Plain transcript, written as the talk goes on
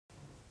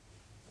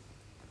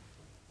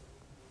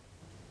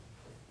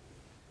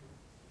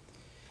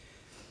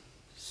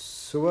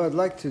So what I'd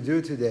like to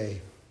do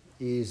today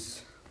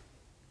is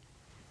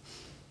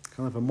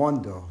kind of a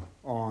mondo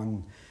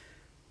on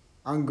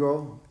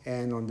Ango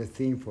and on the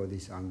theme for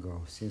this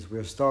Ango. Since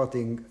we're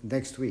starting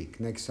next week,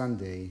 next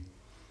Sunday,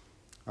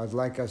 I'd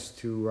like us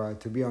to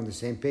be on the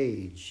same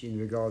page in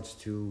regards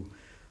to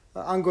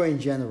Ango in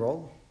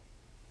general,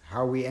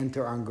 how we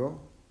enter Ango,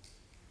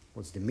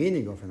 what's the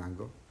meaning of an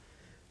Ango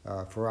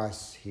for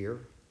us here,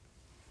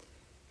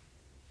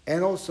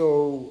 and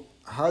also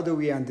how do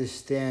we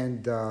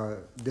understand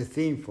the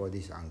theme for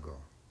this Ango,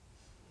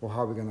 or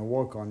how we're going to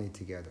work on it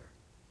together.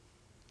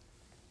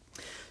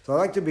 So I'd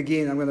like to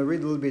begin. I'm going to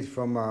read a little bit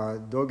from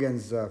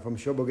Dogen's, from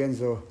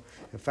Shobogenzo,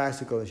 a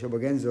fascicle of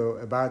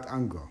Shobogenzo about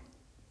Ango.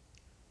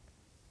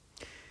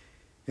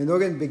 And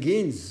Dogen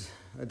begins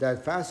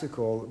that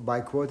fascicle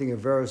by quoting a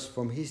verse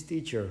from his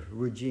teacher,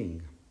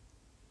 Rujing.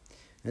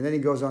 And then he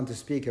goes on to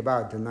speak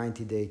about the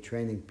 90-day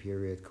training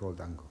period called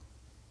Ango.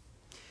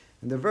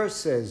 And the verse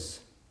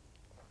says,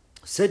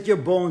 "Set your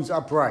bones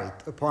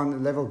upright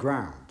upon level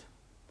ground,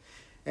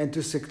 and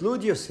to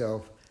seclude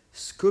yourself,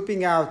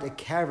 scooping out a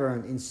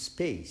cavern in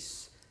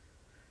space,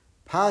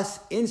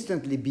 pass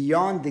instantly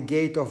beyond the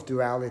gate of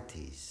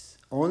dualities,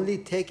 only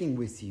taking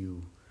with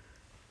you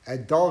a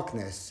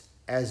darkness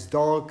as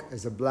dark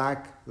as a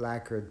black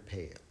lacquered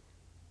pail."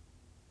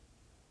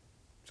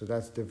 So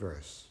that's the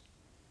verse.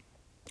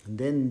 And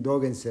then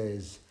Dogen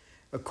says,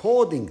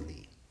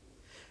 "Accordingly,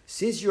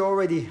 since you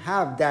already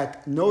have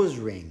that nose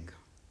ring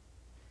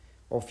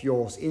of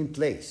yours in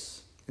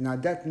place," and now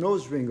that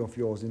nose ring of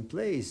yours in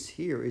place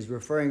here is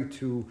referring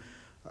to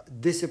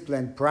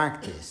disciplined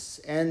practice,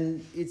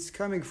 and it's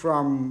coming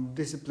from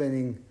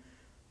disciplining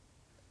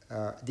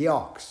the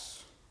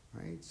ox,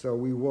 right? So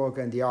we work,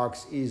 and the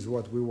ox is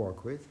what we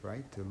work with,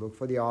 right? To look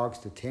for the ox,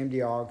 to tame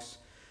the ox,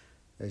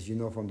 as you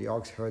know from the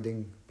ox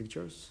herding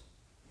pictures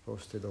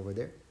posted over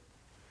there.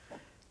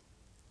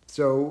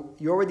 So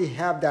you already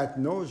have that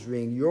nose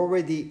ring. You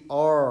already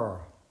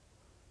are.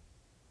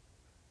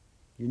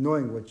 You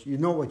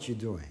know what you're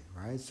doing,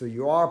 right? So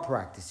you are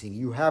practicing.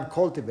 You have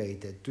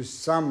cultivated to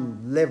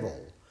some level.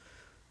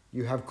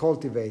 You have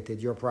cultivated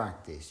your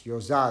practice, your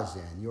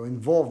zazen, your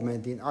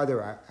involvement in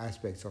other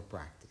aspects of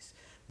practice.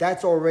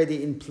 That's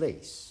already in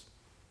place.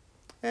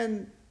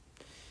 And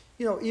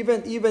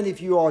even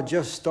if you are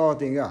just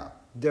starting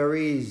up, there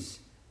is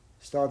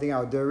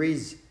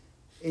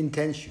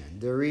intention,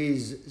 there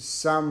is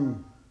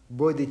some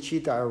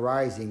bodhicitta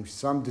arising,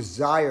 some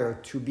desire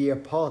to be a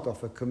part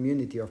of a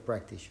community of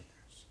practitioners.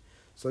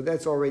 So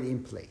that's already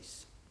in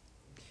place.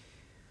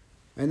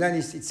 And then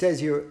it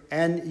says here,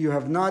 "And you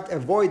have not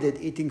avoided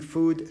eating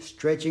food,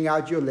 stretching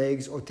out your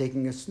legs, or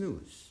taking a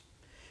snooze.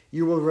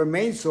 You will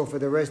remain so for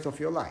the rest of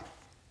your life.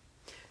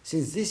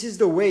 Since this is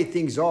the way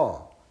things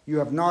are, you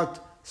have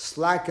not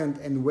slackened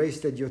and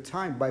wasted your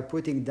time by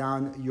putting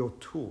down your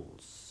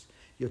tools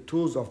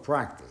of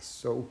practice."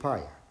 So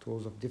upaya,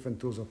 different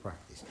tools of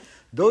practice.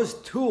 Those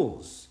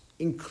tools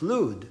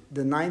include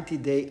the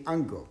 90-day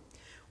Ango,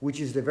 which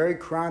is the very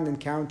crown and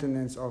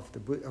countenance of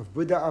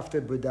Buddha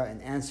after Buddha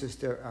and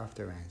ancestor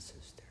after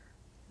ancestor.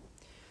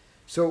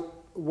 So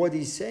what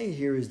he's saying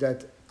here is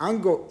that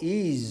Ango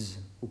is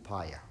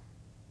upaya.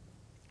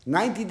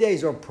 90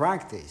 days of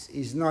practice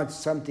is not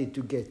something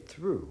to get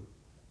through,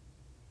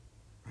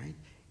 right?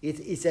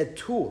 It's a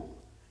tool,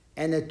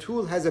 and a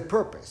tool has a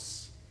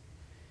purpose.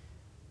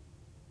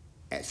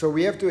 So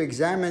we have to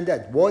examine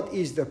that. What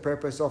is the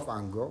purpose of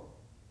Ango?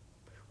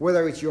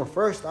 Whether it's your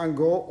first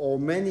Ango or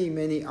many,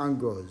 many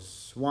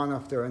Angos, one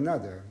after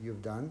another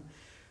you've done,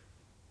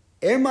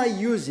 am I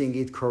using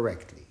it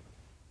correctly?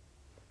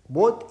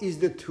 What is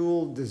the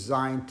tool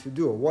designed to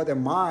do? What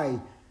am I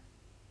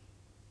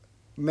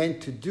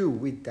meant to do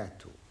with that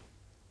tool?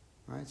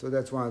 Right? So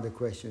that's one of the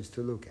questions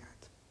to look at.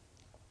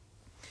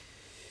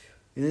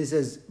 And it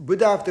says,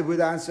 "Buddha after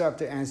Buddha, ancestor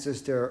after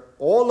ancestor,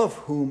 all of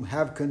whom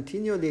have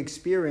continually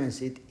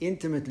experienced it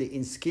intimately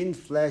in skin,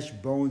 flesh,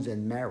 bones,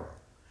 and marrow,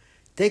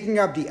 taking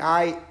up the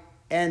eye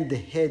and the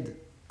head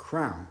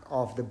crown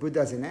of the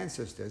Buddhas and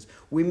ancestors,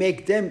 we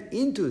make them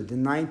into the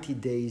 90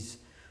 days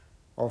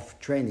of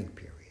training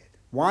period.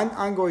 One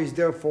Ango is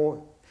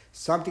therefore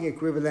something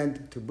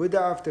equivalent to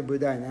Buddha after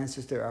Buddha and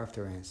ancestor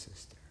after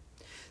ancestor.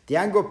 The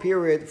Ango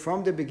period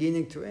from the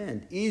beginning to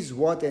end is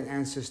what an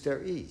ancestor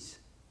is.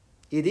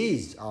 It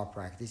is our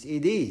practice.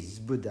 It is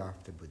Buddha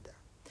after Buddha.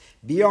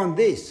 Beyond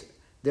this,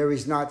 there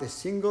is not a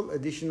single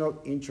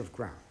additional inch of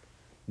ground,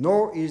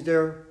 nor is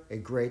there a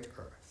great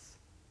earth.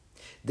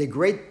 The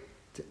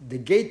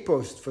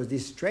gatepost for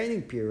this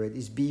training period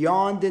is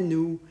beyond the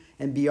new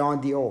and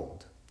beyond the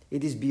old.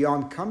 It is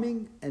beyond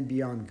coming and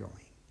beyond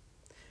going.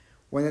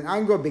 When an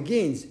Ango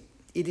begins,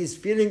 it is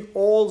filling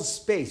all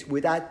space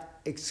without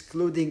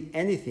excluding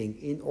anything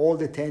in all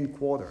the 10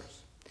 quarters.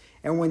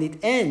 And when it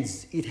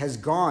ends, it has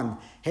gone,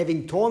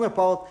 having torn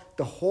apart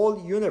the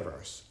whole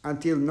universe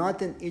until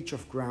not an inch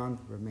of ground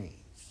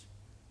remains.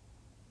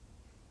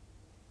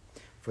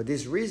 For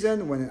this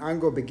reason, when an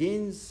Ango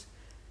begins,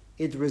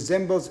 it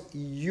resembles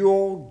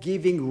your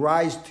giving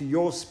rise to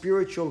your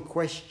spiritual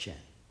question.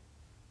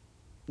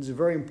 This is a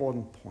very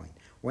important point.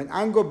 When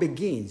Ango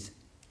begins,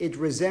 it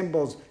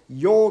resembles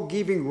your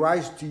giving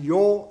rise to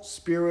your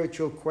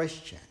spiritual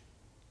question.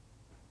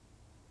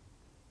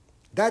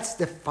 That's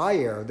the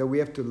fire that we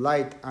have to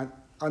light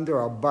under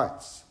our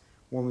butts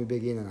when we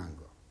begin an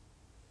Ango.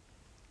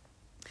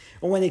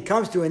 And when it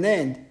comes to an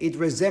end, it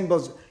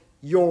resembles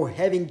your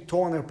having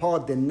torn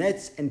apart the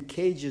nets and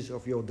cages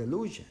of your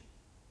delusion.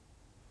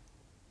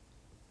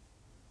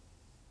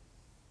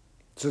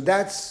 So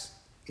that's,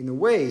 in a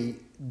way,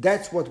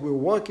 that's what we're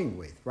working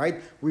with,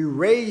 right? We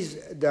raise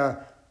the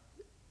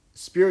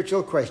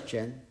spiritual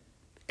question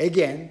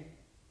again,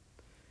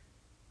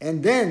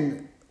 and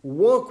then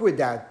work with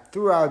that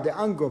throughout the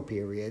Ango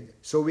period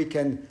so we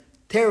can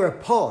tear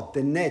apart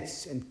the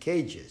nets and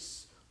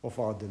cages of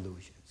our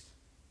delusions,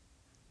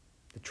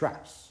 the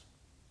traps.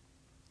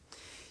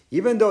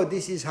 Even though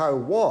this is how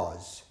it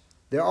was,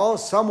 there are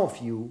some of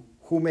you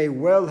who may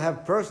well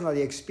have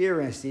personally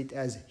experienced it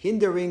as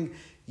hindering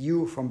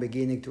you from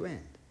beginning to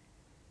end.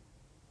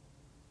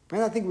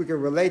 And I think we can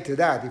relate to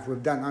that if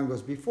we've done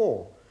Angos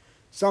before.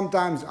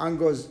 Sometimes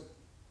Angos,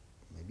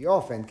 maybe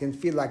often, can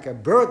feel like a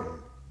burden,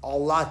 a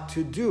lot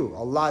to do,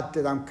 a lot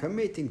that I'm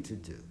committing to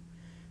do.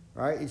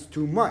 Right? It's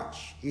too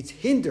much. It's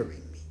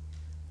hindering me.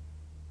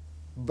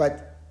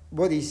 But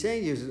what he's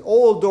saying is,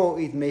 although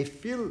it may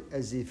feel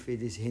as if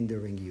it is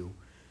hindering you,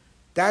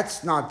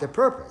 that's not the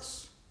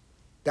purpose.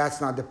 That's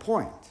not the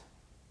point.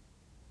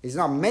 It's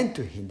not meant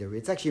to hinder you.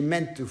 It's actually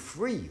meant to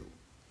free you.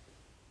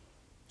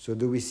 So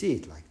do we see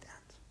it like that?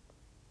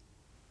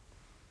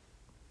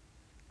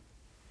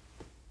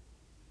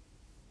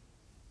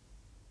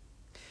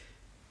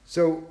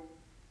 So,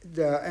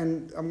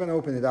 and I'm going to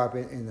open it up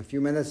in a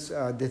few minutes.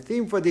 The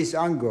theme for this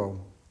Ango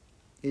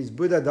is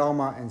Buddha,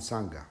 Dharma, and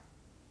Sangha,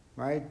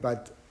 right?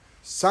 But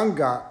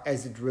Sangha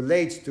as it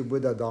relates to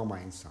Buddha, Dharma,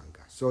 and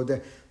Sangha. So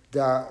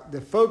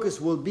the focus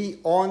will be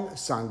on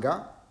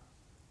Sangha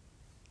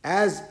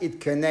as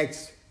it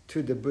connects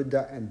to the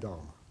Buddha and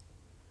Dharma,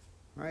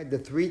 right? The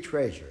three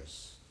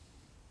treasures,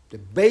 the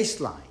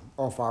baseline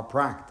of our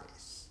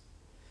practice,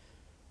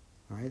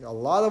 right? A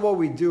lot of what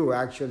we do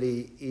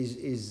actually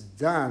is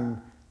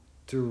done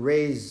to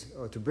raise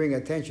or to bring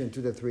attention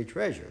to the three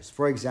treasures.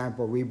 For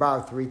example, we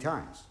bow 3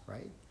 times,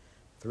 right?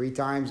 3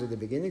 times at the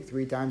beginning,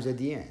 3 times at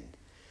the end.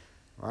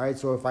 All right,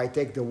 so if I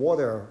take the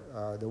water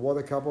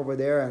cup over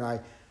there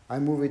and I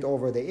move it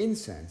over the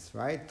incense,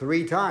 right?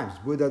 3 times,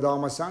 Buddha,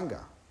 Dharma,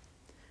 Sangha.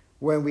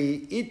 When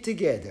we eat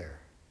together,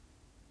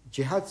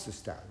 Jihatsu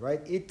style,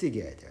 right? Eat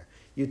together.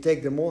 You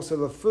take the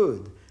morsel of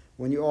food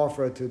when you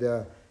offer to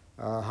the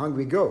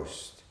hungry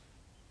ghost.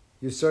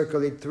 You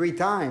circle it 3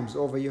 times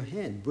over your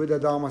hand, Buddha,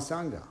 Dharma,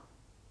 Sangha.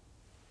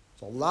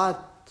 It's a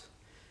lot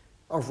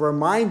of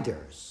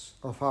reminders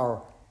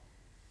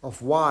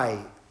of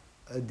why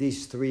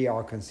these 3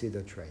 are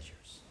considered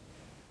treasures.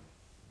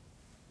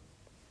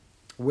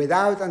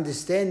 Without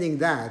understanding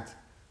that,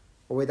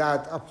 or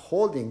without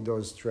upholding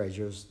those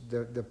treasures,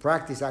 the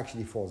practice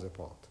actually falls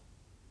apart.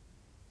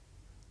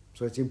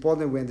 So it's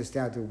important we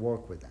understand to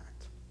work with that.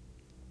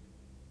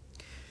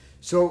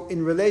 So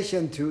in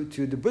relation to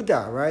the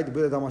Buddha, right, the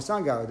Buddha, Dharma,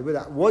 Sangha, the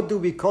Buddha, what do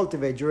we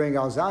cultivate during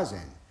our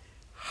Zazen?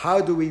 How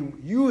do we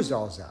use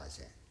our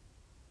Zazen?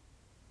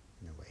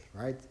 In a way,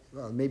 right?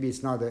 Well, maybe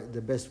it's not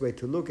the best way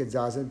to look at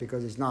Zazen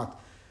because it's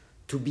not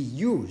to be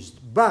used,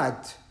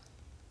 but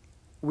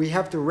we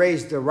have to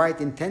raise the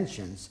right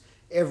intentions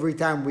every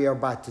time we are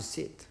about to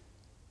sit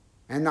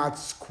and not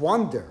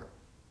squander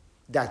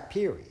that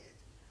period.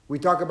 We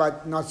talk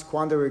about not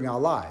squandering our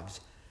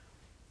lives,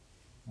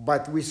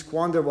 but we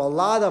squander a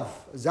lot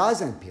of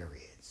Zazen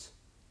periods.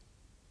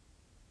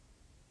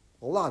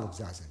 A lot of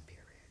Zazen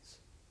periods,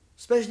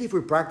 especially if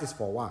we practice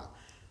for a while.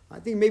 I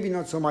think maybe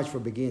not so much for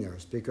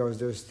beginners because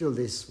there's still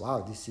this,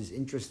 wow, this is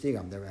interesting.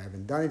 I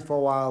haven't done it for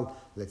a while.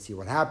 Let's see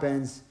what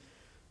happens.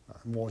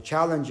 More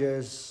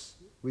challenges.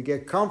 We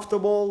get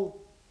comfortable.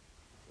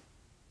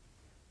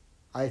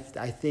 I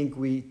think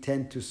we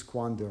tend to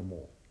squander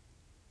more.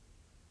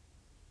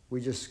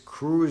 We just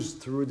cruise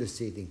through the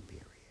sitting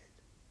period.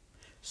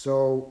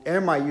 So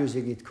am I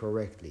using it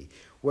correctly?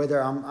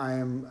 Whether I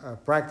am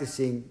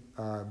practicing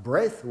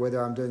breath,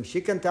 whether I'm doing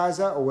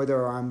shikantaza, or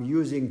whether I'm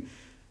using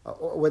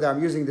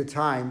the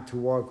time to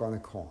work on a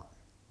koan.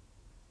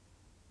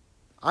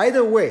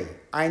 Either way,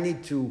 I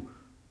need to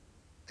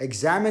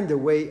examine the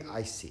way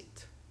I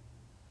sit.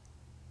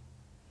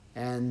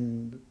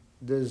 And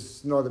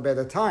there's not a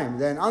better time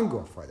than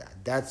Ango for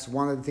that. That's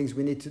one of the things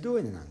we need to do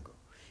in an Ango.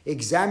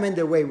 Examine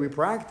the way we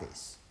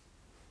practice.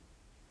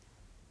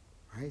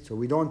 Right? So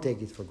we don't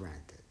take it for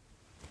granted.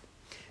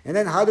 And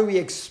then how do we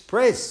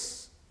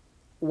express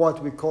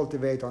what we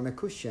cultivate on a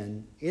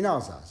cushion in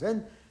our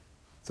Zazen?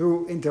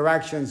 Through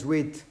interactions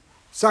with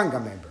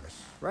Sangha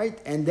members, right?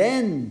 And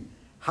then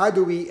how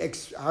do we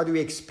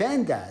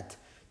expand that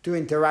to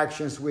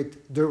interactions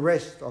with the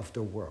rest of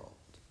the world,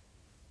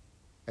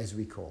 as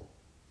we call,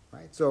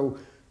 right? So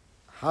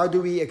how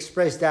do we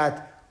express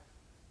that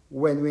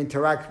when we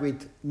interact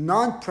with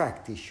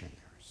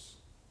non-practitioners,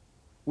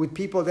 with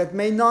people that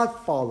may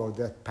not follow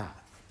that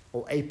path,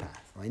 or a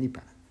path, or any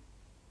path?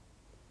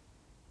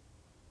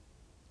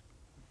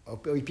 or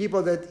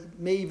people that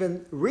may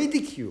even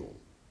ridicule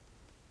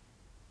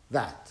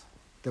that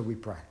we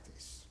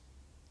practice.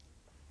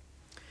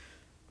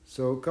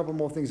 So a couple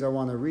more things I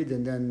want to read,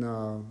 and then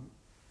I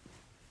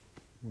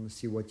want to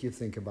see what you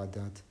think about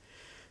that.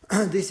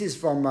 This is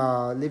from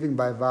Living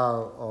by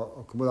Vow,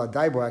 or Kumula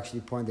Daibo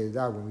actually pointed it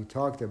out when we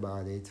talked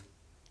about it,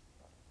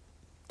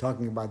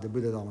 talking about the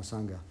Buddha Dharma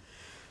Sangha.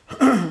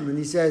 And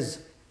he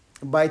says,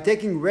 by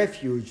taking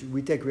refuge,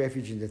 we take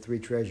refuge in the three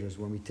treasures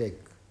when we take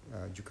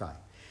Jukai.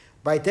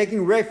 By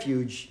taking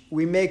refuge,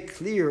 we make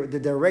clear the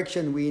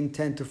direction we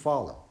intend to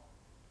follow.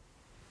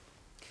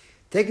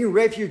 Taking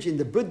refuge in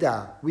the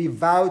Buddha, we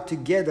vow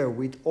together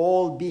with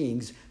all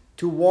beings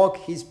to walk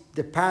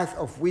the path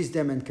of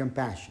wisdom and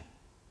compassion.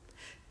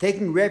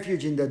 Taking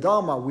refuge in the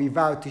Dharma, we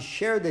vow to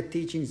share the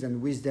teachings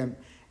and wisdom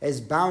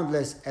as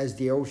boundless as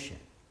the ocean.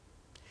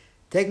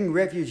 Taking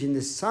refuge in the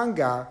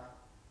Sangha,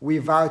 we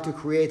vow to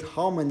create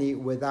harmony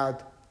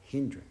without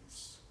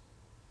hindrance.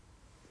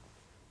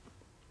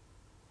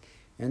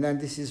 And then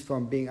this is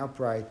from Being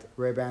Upright,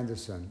 Reb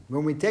Anderson.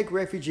 When we take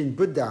refuge in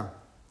Buddha,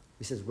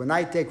 he says, when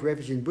I take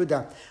refuge in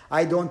Buddha,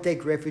 I don't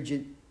take refuge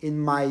in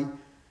my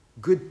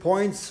good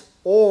points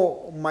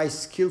or my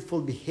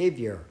skillful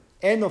behavior.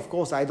 And of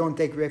course, I don't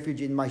take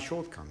refuge in my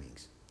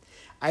shortcomings.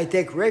 I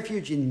take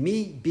refuge in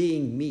me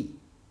being me.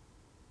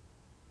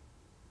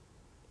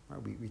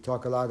 We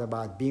talk a lot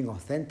about being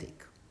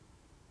authentic.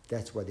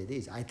 That's what it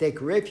is. I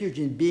take refuge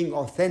in being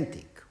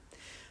authentic.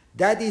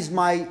 That is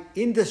my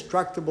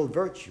indestructible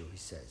virtue, he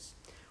says,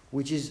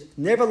 which is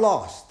never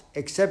lost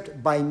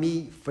except by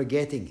me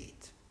forgetting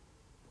it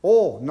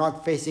or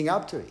not facing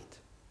up to it.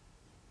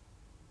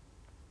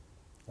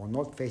 Or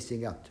not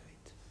facing up to it.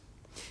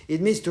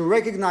 It means to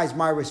recognize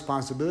my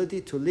responsibility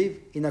to live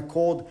in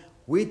accord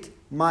with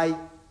my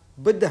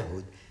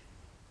Buddhahood.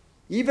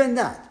 Even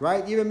that,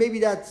 right? Even maybe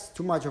that's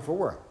too much of a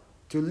word.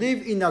 To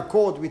live in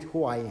accord with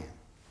who I am.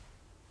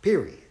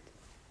 Period.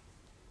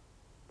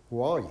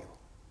 Who are you?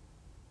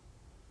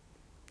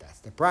 That's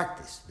the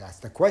practice. That's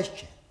the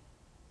question.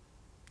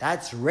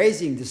 That's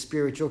raising the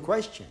spiritual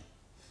question.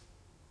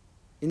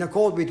 In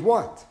accord with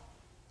what?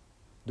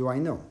 Do I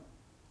know?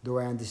 Do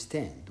I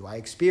understand? Do I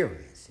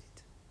experience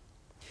it?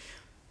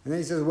 And then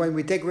he says, when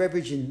we take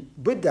refuge in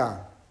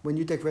Buddha, when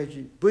you take refuge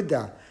in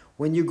Buddha,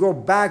 when you go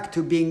back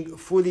to being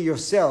fully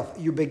yourself,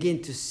 you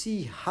begin to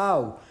see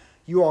how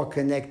you are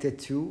connected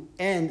to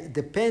and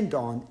depend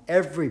on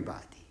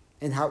everybody,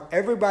 and how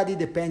everybody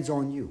depends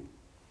on you.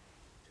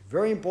 It's a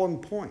very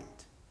important point.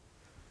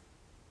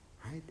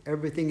 Right?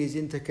 Everything is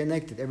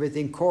interconnected.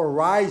 Everything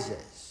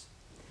co-arises,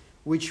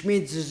 which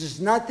means there's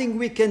nothing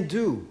we can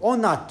do, or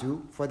not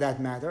do, for that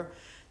matter,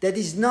 that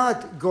is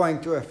not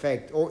going to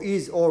affect or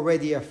is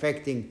already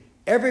affecting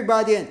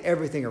everybody and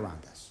everything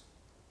around us.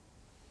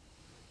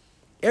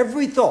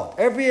 Every thought,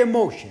 every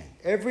emotion,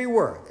 every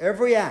word,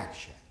 every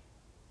action,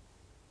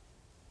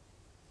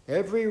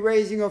 every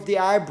raising of the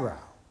eyebrow,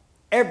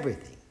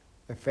 everything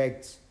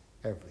affects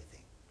everything.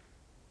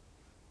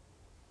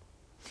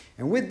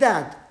 And with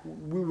that,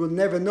 we will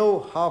never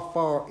know how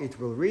far it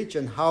will reach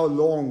and how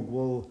long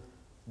will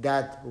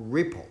that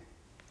ripple.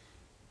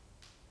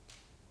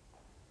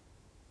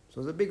 So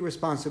there's a big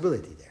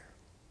responsibility there.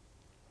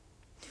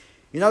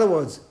 In other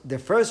words, the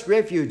first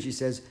refuge, he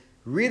says,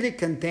 really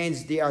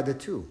contains the other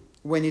two.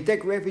 When you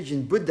take refuge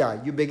in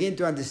Buddha, you begin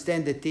to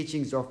understand the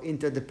teachings of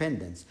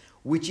interdependence,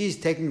 which is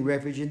taking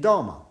refuge in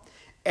Dharma.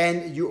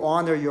 And you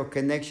honor your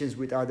connections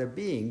with other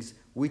beings,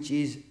 which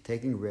is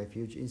taking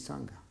refuge in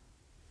Sangha.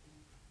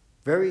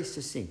 Very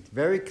succinct,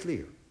 very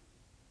clear,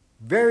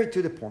 very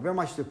to the point, very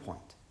much to the point.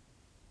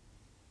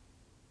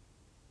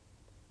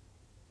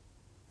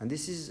 And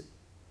this is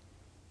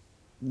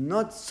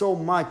not so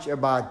much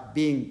about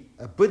being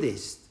a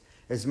Buddhist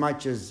as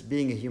much as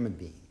being a human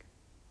being.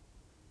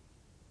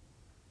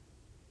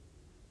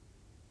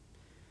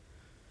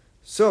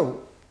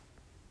 So,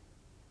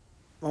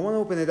 I want to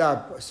open it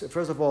up. So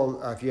first of all,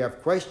 if you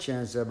have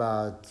questions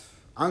about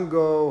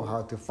Ango,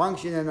 how to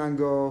function in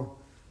Ango,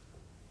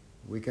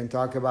 we can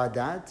talk about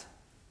that.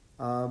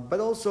 But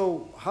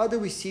also, how do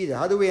we see that?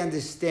 How do we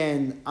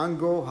understand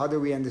Ango? How do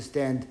we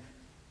understand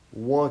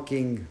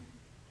working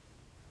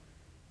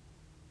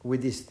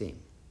with this theme?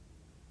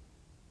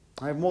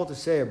 I have more to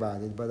say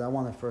about it, but I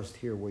want to first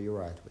hear where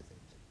you're at with it.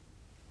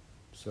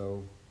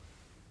 So,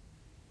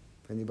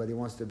 if anybody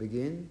wants to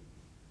begin,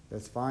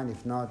 that's fine.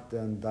 If not,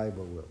 then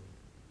Daibo will.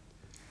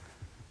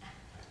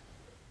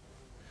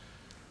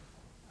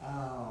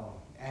 Oh,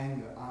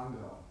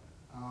 Ango.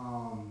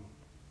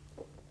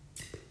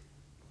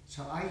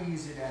 So I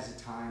use it as a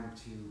time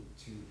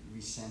to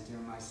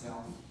recenter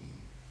myself.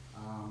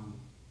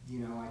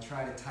 I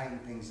try to tighten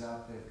things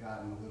up that have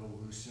gotten a little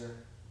looser.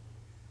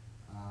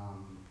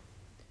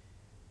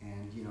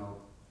 And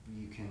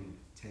you can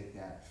take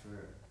that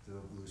for the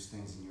loose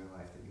things in your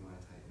life that you want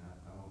to tighten up.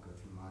 I won't go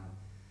through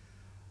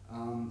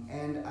mine.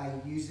 And I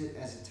use it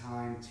as a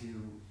time to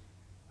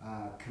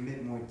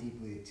commit more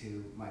deeply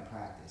to my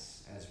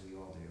practice, as we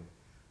all do,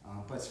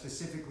 but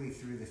specifically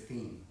through the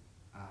theme.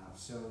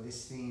 So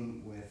this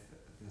theme with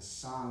the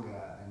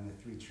Sangha and the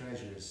three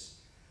treasures,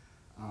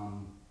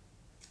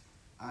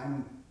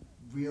 I'm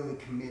really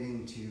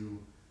committing to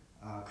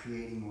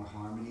creating more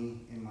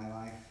harmony in my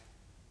life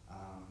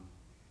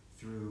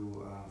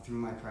through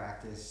my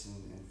practice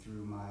and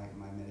through my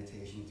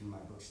meditation, through my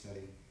book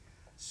study.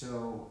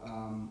 So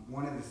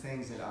one of the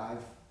things that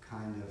I've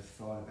kind of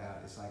thought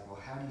about is like, well,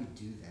 how do you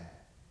do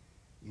that?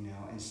 You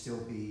know, and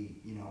still be,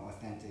 you know,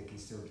 authentic and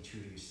still be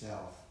true to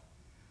yourself.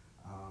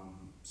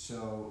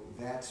 So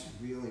that's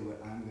really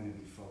what I'm going to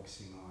be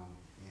focusing on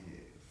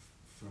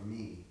for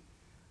me.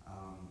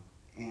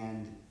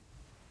 And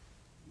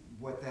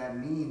what that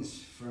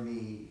means for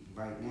me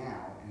right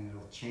now, and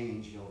it'll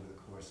change over the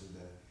course of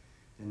the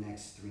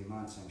next 3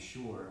 months, I'm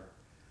sure,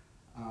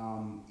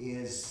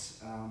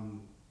 is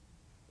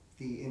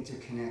the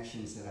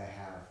interconnections that I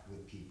have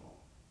with people,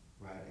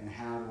 right? And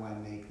how do I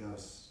make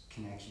those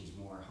connections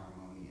more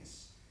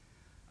harmonious?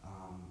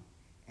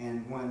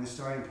 And the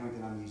starting point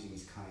that I'm using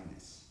is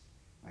kindness.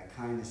 Right?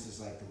 Kindness is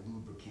like the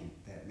lubricant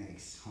that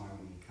makes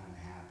harmony kind of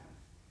happen.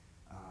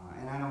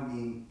 And I don't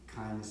mean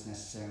kindness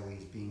necessarily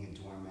as being a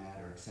doormat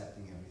or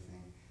accepting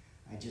everything.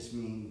 I just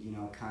mean, you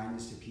know,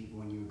 kindness to people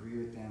when you agree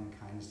with them,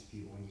 kindness to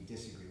people when you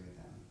disagree with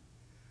them.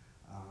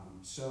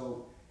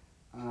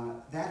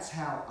 That's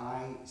how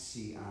I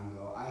see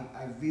Ango.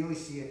 I really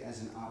see it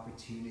as an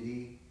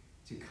opportunity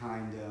to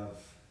kind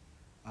of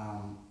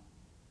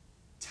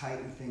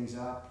tighten things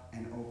up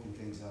and open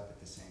things up at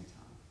the same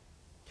time.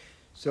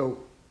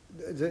 So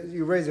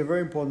you raise a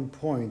very important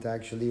point,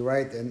 actually,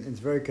 right? And it's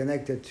very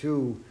connected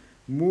to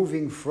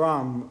moving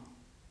from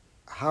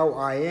how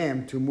I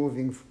am to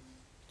moving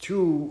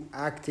to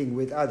acting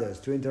with others,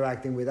 to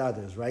interacting with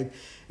others, right?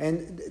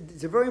 And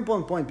it's a very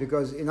important point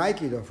because in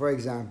Aikido, for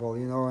example,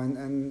 you know,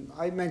 and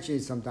I mention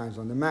it sometimes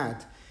on the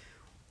mat,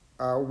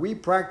 we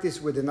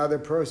practice with another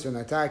person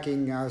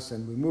attacking us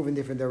and we move in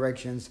different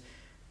directions.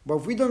 But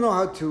if we don't know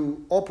how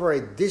to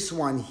operate this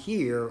one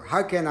here,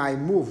 how can I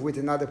move with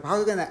another,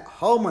 how can I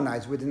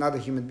harmonize with another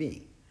human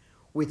being,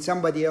 with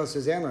somebody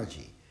else's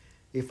energy?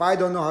 If I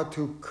don't know how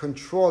to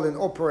control and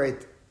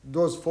operate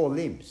those four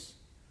limbs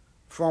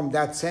from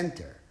that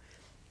center.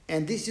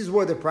 And this is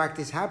where the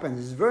practice happens.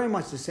 It's very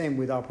much the same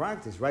with our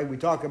practice, right? We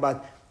talk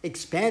about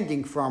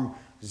expanding from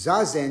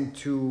Zazen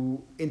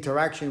to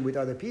interaction with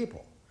other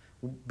people,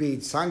 be it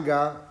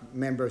Sangha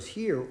members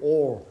here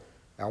or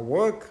at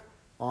work,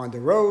 on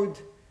the road,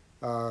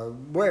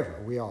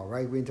 wherever we are,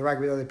 right? We interact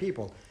with other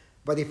people.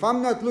 But if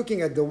I'm not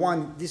looking at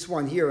this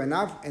one here, and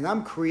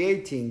I'm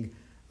creating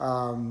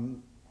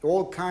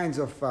all kinds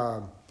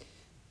of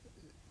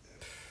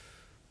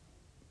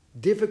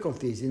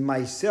difficulties in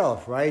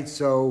myself, right?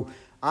 So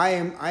I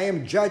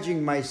am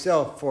judging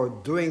myself for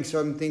doing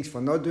certain things, for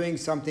not doing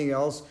something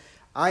else.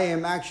 I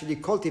am actually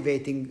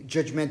cultivating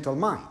judgmental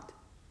mind.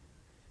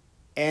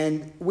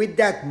 And with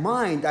that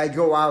mind, I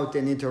go out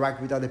and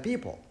interact with other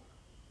people.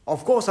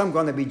 Of course, I'm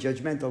going to be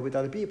judgmental with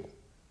other people.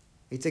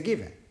 It's a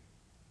given.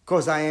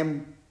 Because I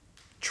am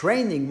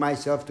training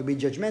myself to be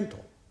judgmental.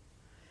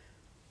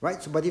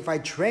 Right? So, but if I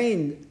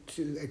train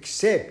to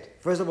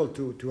accept, first of all,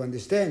 to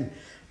understand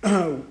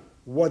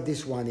what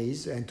this one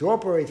is and to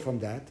operate from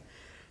that,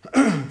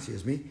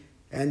 excuse me,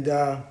 and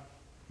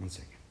one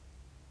second.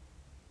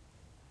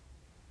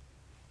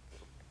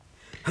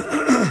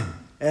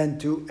 and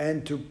to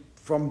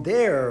from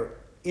there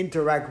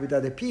interact with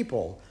other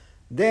people,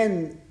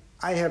 then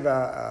I have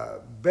a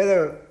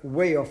better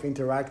way of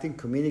interacting,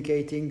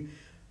 communicating,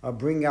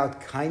 bring out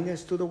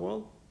kindness to the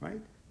world, right?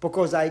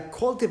 Because I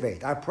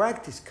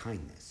practice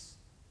kindness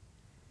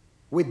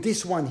with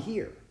this one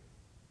here.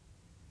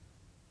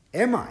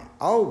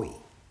 Are we?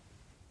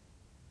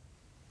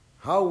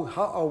 How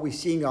are we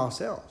seeing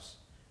ourselves?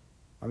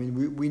 I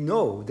mean, we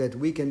know that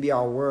we can be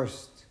our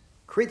worst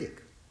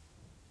critic,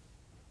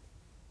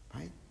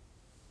 right?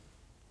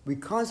 We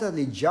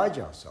constantly judge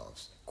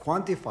ourselves,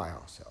 quantify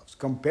ourselves,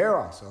 compare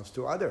ourselves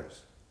to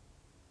others.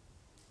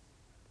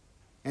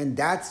 And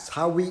that's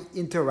how we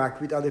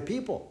interact with other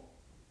people.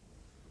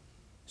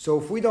 So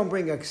if we don't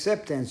bring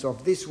acceptance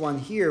of this one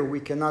here, we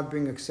cannot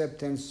bring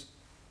acceptance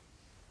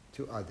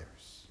to others.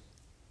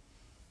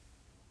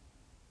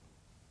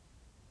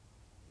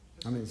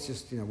 I mean, it's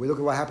just, we look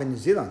at what happened in New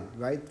Zealand,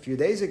 right, a few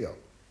days ago.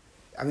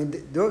 I mean,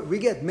 we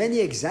get many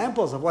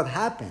examples of what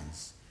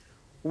happens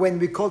when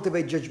we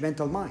cultivate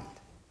judgmental mind.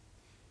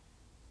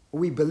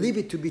 We believe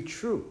it to be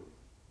true.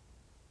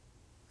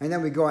 And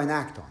then we go and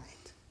act on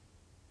it.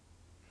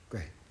 Go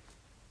ahead.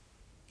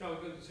 I was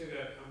going to say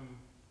that I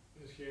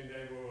was hearing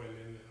Daigo, and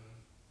then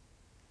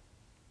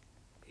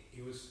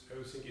I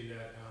was thinking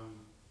that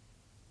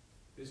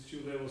there's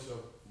two levels of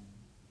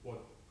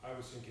what I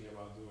was thinking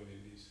about doing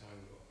in this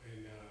angle.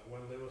 And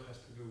one level has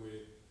to do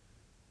with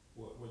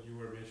what you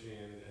were mentioning,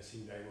 and I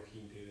think Daigo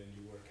hinted, and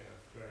you were kind of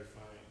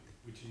clarifying,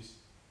 which is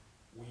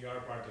we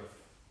are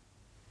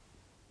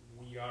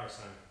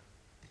Sangha.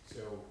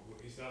 So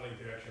it's not an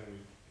interaction with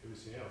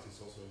everything else,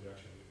 it's also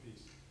interaction with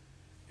this.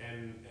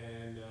 And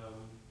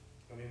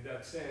in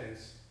that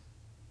sense,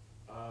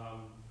 I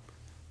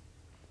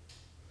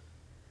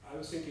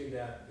was thinking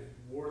that the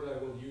word I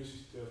will use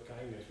instead of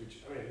kindness,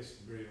 which I mean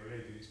is very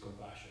related, is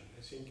compassion.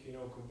 I think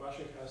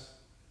compassion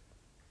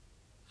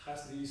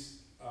has this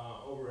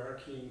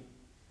overarching.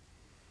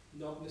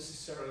 Not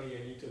necessarily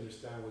I need to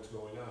understand what's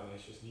going on. I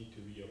just need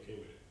to be okay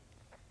with it.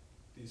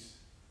 This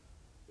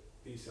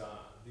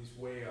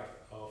way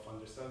of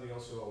understanding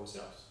also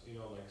ourselves.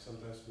 Like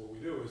sometimes what we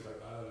do is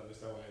like I don't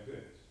understand why I'm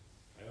doing this.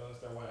 I don't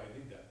understand why I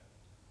did that.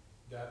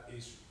 That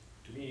is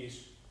to me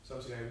is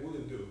something I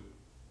wouldn't do,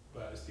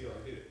 but still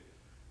I did it.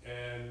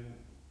 And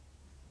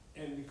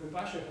the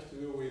compassion has to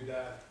do with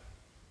that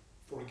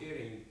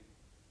forgetting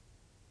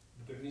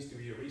that there needs to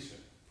be a reason,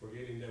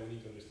 forgetting that we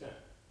need to understand.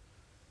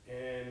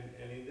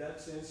 And in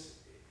that sense,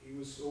 it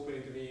was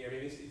opening to me. I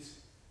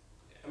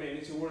mean,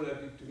 it's a word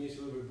that to me is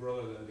a little bit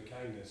broader than the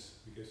kindness,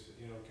 because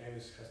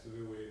kindness has to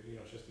do with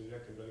just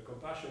interacting, but the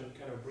compassion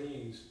kind of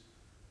brings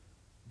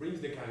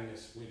the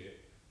kindness with it,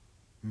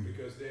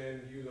 because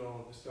then you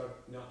don't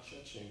start not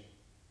judging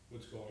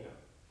what's going on.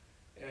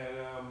 And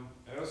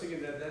I was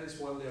thinking that is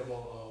one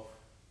level of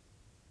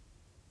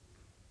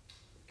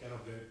kind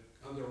of the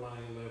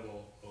underlying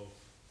level of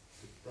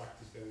the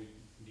practice that we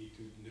need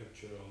to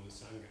nurture on the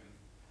Sangha.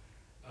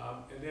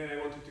 And then I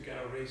wanted to kind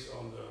of raise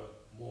on the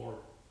more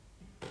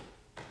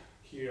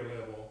here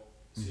level,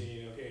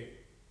 seeing, okay,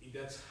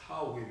 that's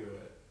how we do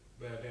it,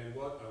 but then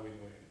what are we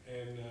doing?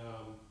 And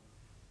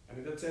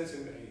in that sense,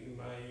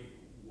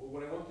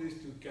 what I want is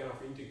to kind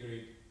of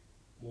integrate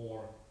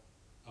more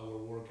our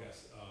work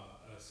as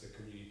a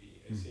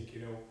community. I think,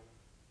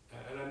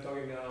 and I'm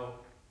talking now,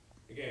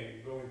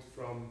 again, going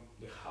from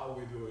the how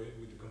we do it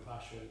with the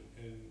compassion,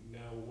 and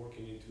now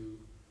working into,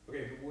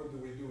 okay, what do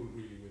we do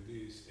really with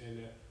this?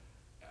 And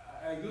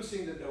I do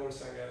think that our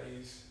Sangha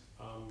is,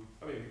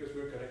 because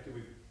we're connected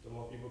with a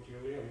lot of people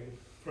clearly,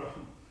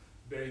 from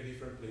very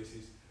different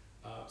places.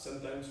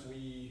 Sometimes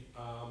we,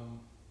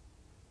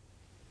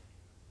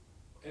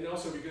 and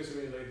also because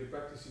the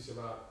practice is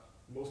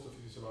most of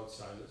it is about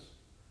silence.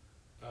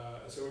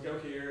 So we come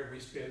here, we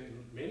spend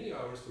many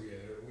hours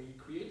together, we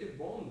create a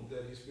bond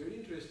that is very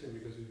interesting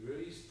because it's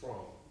very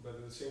strong, but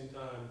at the same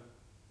time,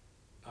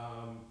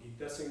 it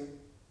doesn't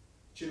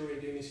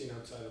generate anything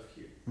outside of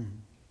here.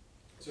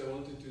 So I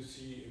wanted to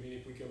see,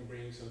 if we can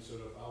bring some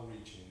sort of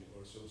outreaching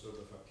or some sort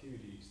of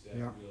activities that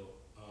will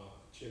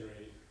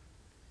generate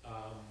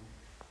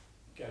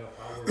kind of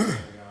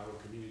our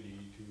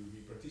community to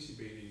be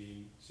participating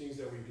in things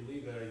that we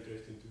believe that are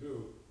interesting to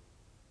do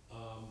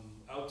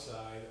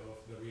outside of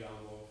the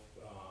realm of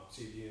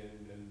city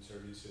and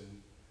service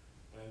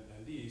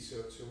and these,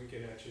 so we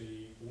can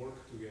actually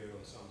work together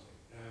on something.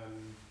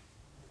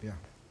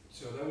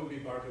 So that will be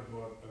part of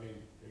what,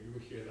 you will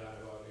hear that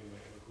about in my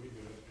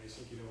curriculum. I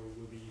think, we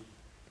will be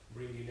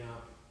bringing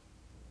up,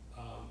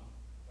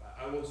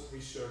 I will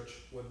research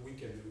what we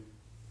can do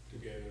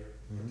together,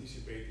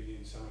 participating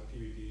in some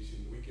activities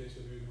in weekends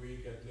and during the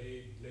week at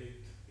late,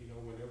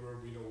 whenever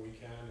we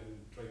can, and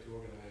try to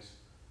organize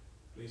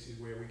places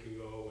where we can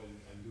go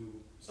and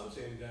do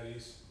something that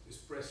is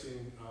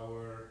expressing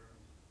our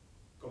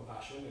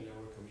compassion and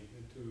our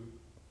commitment to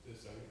the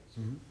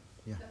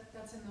Sangha.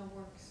 That's in the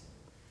works.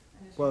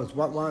 Well, it's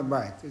one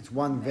right. It's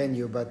one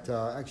venue, but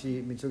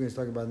actually, Mitsuki is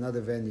talking about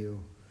another venue.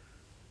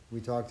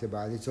 We talked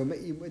about it. So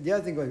the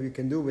other thing what we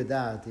can do with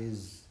that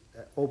is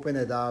open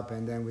it up,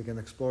 and then we can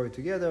explore it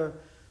together.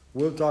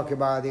 We'll talk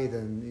about it,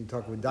 and you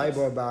talk with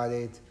Daibo about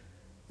it,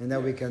 and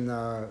then we can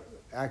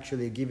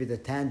actually give it a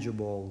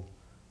tangible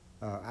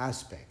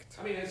aspect.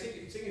 I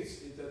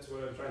think that's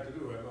what I'm trying to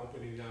do. I'm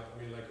opening up.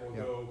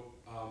 Although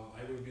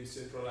I will be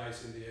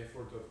centralizing the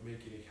effort of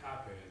making it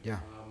happen.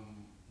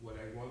 What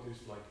I want is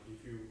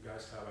if you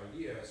guys have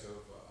ideas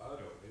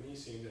of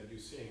anything that you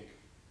think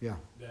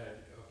that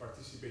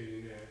participating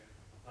in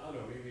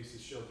maybe it's a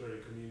shelter, a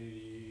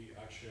community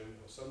action,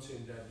 or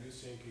something that you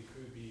think it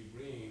could be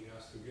bringing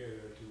us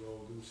together to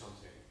go do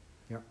something.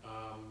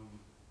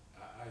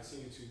 I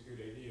think it's a good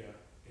idea,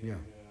 and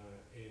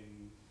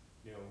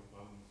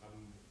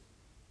I'm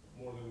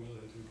more than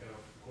willing to kind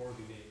of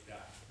coordinate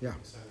that.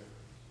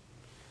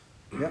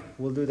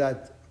 We'll do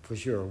that for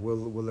sure.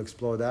 We'll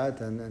explore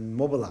that and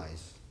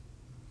mobilize.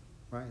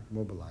 Right,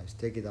 mobilize,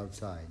 take it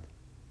outside.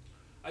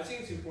 I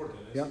think it's important.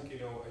 I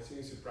think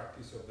it's a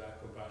practice of that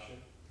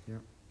compassion.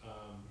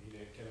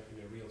 In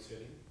a real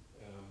setting,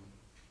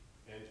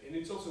 and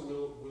it's also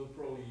will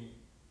probably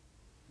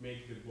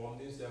make the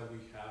bondings that we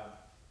have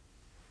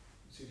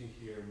sitting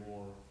here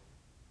more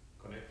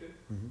connected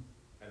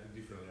at a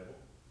different level.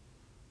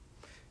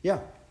 Yeah,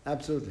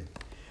 absolutely.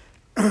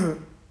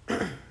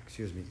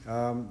 Excuse me,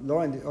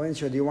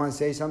 Laurentia, do you want to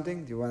say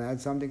something? Do you want to add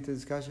something to the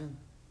discussion?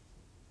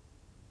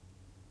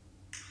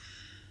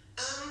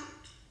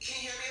 Can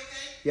you hear me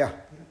okay? Yeah.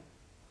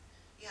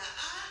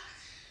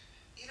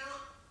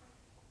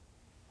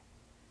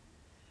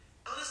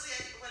 Honestly,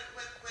 what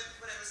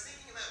I was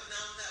thinking about when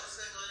all of that was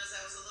going on is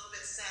I was a little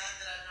bit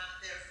sad that I'm not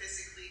there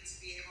physically to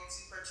be able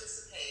to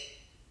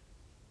participate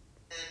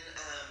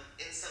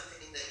in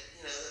something that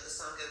that the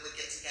Sangha would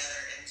get together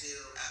and do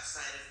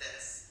outside of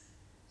this.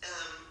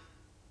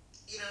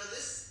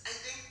 This I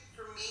think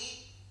for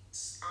me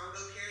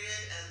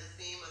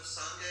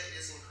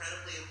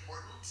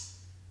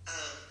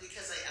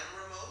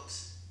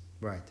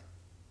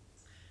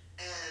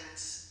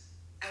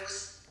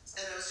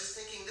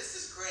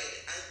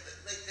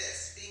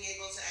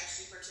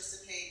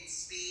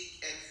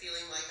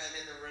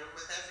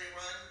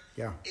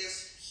Yeah.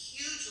 is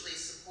hugely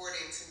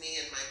supporting to me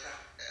in my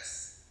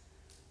practice.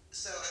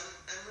 So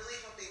I'm really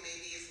hoping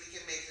maybe if we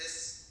can make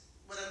this,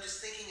 what I'm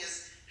just thinking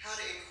is how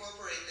to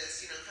incorporate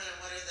this, kind of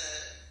what are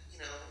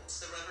the, what's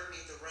the rubber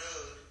meet the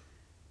road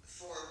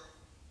for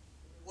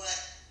what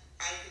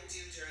I can do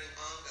during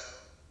Ongo.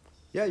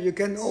 Yeah, you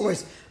can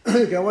always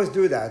you can always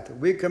do that.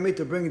 We commit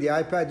to bring the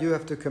iPad. You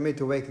have to commit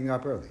to waking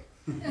up early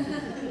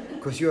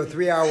because you're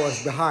 3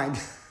 hours behind.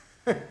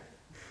 And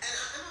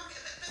I'm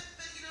okay, but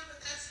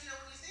that's, when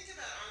you think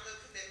about Ongo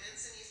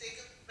commitments and you think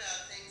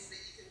about things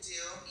that you can do,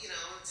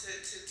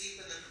 to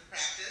deepen the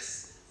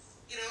practice,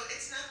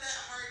 it's not that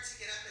hard to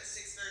get up at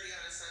 6:30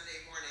 on a Sunday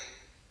morning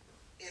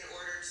in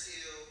order to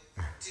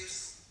do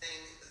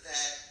something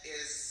that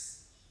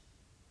is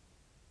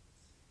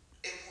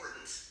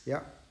important.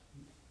 Yeah.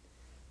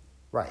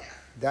 Right.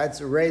 That's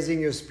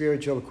raising your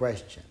spiritual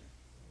question.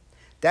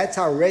 That's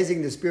how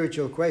raising the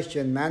spiritual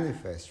question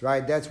manifests,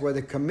 right? That's where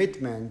the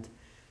commitment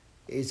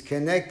is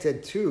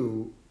connected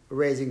to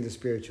raising the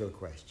spiritual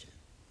question,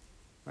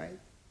 right?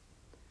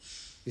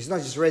 It's not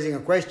just raising a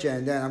question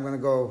and then I'm going to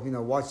go,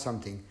 watch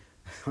something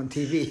on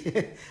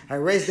TV. I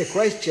raise the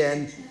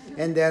question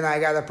and then I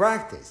got to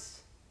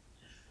practice.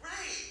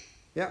 Right.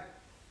 Yeah.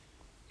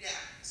 Yeah.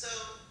 So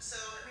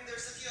I mean,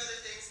 there's a few other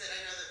things that I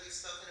know that we've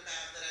spoken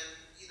about that I'm,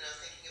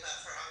 thinking about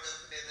for Ongo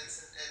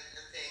commitments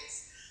and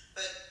things,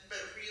 but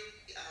really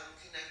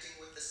connecting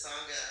with the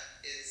Sangha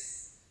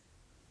is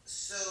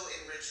so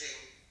enriching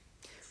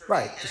for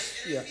Right. me, and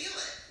I Yeah. feel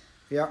it.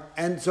 Yeah,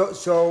 and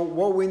so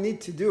what we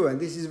need to do, and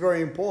this is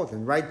very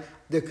important, right?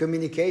 The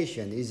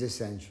communication is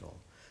essential.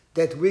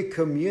 That we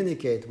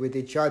communicate with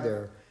each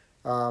other,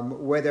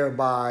 whether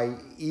by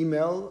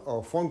email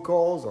or phone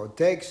calls or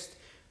text.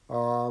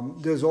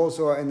 There's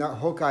also a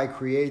Hawkeye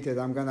created,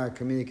 I'm going to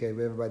communicate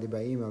with everybody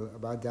by email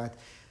about that.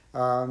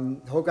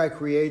 Hawkeye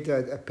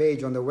created a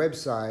page on the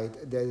website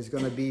that is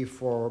going to be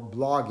for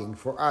blogging,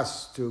 for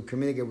us to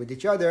communicate with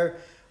each other.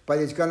 But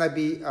it's going to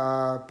be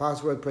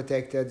password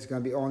protected. It's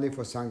going to be only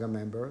for Sangha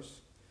members.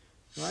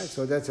 Right?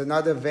 So that's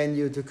another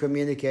venue to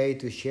communicate,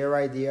 to share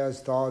ideas,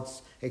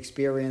 thoughts,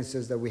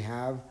 experiences that we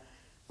have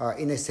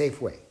in a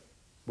safe way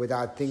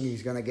without thinking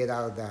he's going to get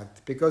out of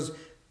that. Because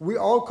we're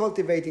all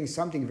cultivating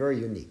something very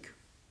unique.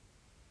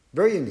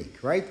 Very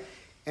unique, right?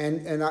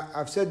 And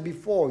I've said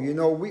before,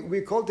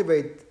 we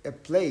cultivate a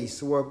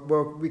place where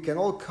we can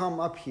all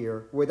come up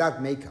here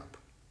without makeup.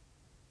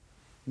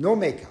 No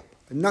makeup.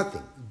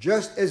 Nothing,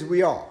 just as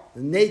we are,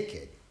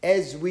 naked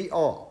as we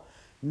are,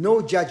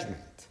 no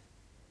judgment.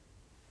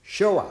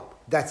 Show up,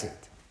 that's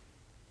it.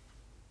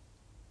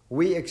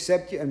 We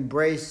accept you,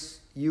 embrace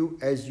you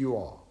as you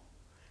are.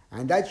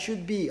 And that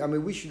should be,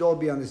 we should all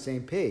be on the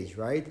same page,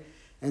 right?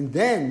 And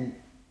then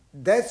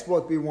that's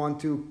what we want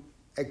to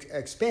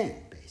expand,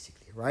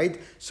 basically, right?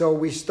 So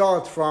we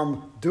start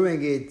from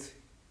doing it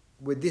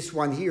with this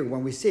one here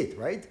when we sit,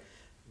 right?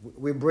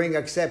 We bring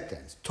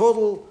acceptance,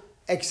 total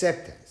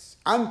acceptance.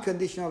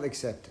 Unconditional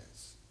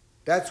acceptance.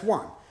 That's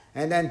one.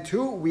 And then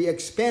 2, we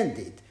expand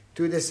it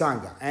to the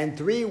Sangha. And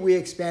 3, we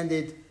expand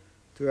it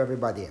to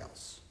everybody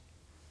else.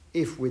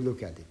 If we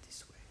look at it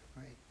this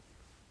way. Right?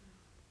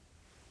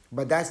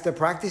 But that's the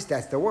practice,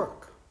 that's the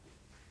work.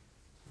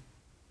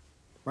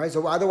 Right?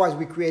 So otherwise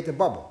we create a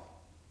bubble.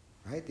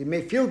 Right? It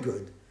may feel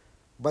good,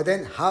 but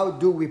then how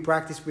do we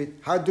practice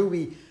with, how do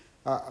we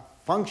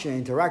function,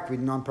 interact with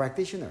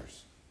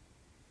non-practitioners?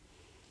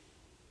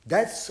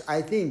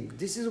 I think,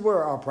 this is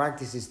where our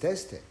practice is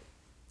tested.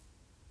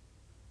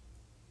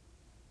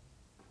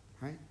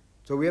 Right?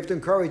 So we have to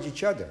encourage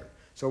each other.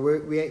 So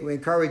we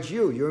encourage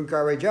you, you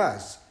encourage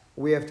us.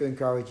 We have to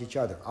encourage each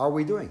other. Are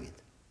we doing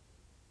it?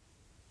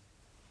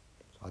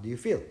 How do you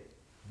feel?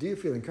 Do you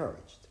feel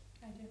encouraged?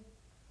 I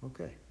do.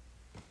 Okay.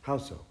 How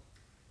so?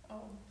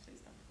 Oh,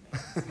 please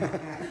don't.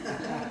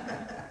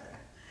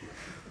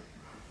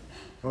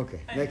 Okay,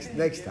 I next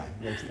agree. time.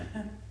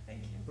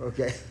 Thank you.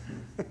 Okay.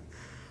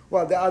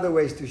 Well, there are other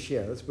ways to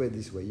share. Let's put it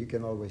this way. You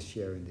can always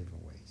share in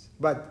different ways.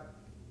 But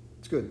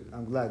it's good.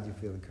 I'm glad you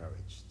feel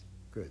encouraged.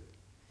 Good.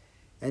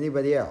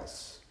 Anybody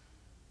else?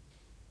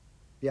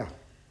 Yeah.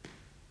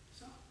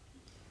 So,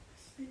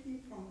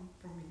 speaking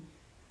from me.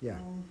 Yeah.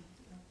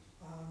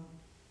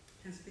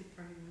 Can speak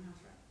for anyone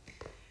else,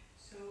 right?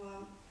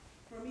 So,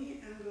 for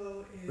me,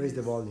 Ongo is Raise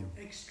the volume.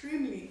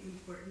 extremely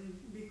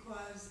important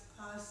because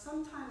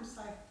sometimes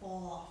I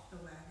fall off the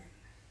wagon.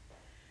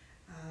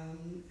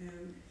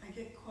 And I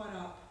get caught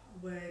up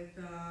with,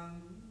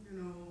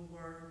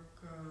 work,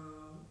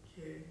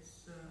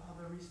 kids,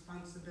 other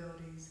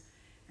responsibilities,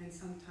 and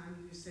sometimes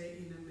you say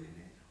in a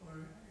minute,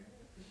 or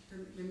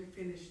let me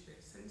finish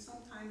this. And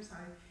sometimes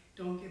I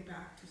don't get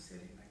back to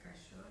sitting like I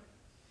should.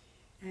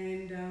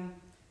 And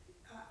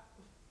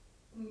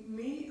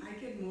I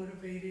get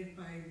motivated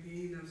by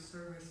being of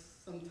service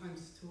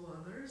sometimes to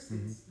others.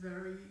 Mhm. It's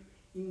very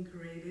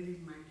ingrained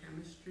in my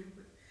chemistry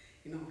with,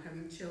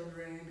 having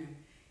children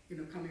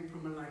and, coming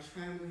from a large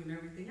family and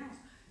everything else.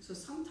 So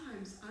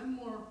sometimes I'm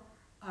more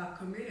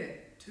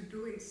committed to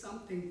doing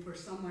something for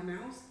someone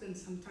else than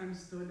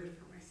sometimes doing it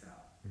for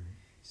myself. Mhm.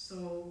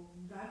 So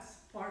that's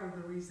part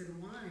of the reason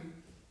why,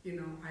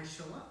 I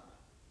show up.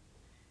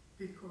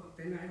 Because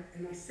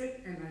and I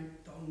sit and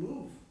I don't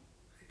move.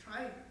 I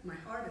try my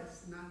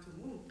hardest not to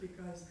move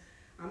because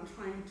I'm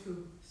trying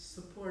to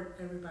support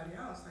everybody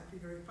else. I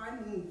figure if I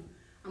move,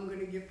 I'm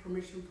gonna give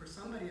permission for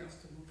somebody else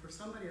to move, for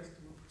somebody else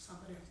to move, for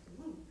somebody else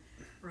to move,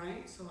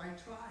 right? So I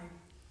try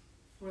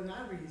for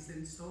that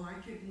reason. So I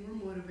get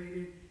more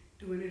motivated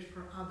doing it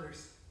for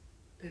others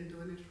than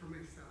doing it for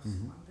myself.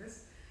 Mhm. So on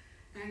this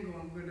angle,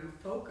 I'm gonna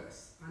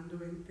focus on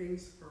doing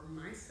things for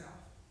myself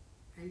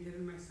and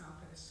getting myself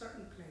at a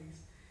certain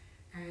place,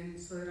 and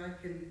so that I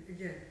can,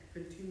 again,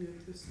 continue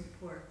to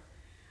support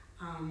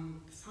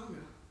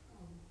Sangha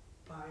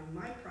by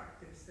my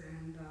practice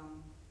and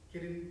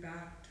getting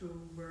back to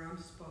where I'm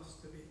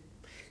supposed to be.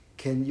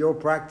 Can your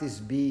practice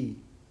be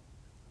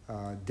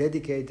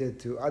dedicated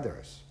to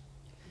others?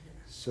 Yeah.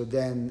 So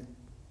then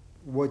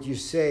what you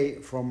say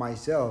for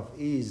myself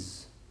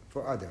is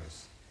for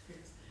others.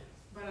 Yes.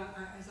 But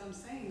as I'm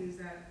saying is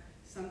that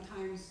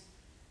sometimes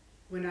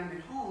when I'm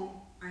at home,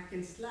 I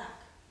can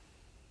slack.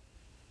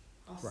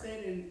 I'll Right.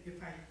 sit and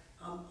if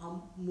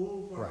I'll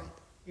move or, Right.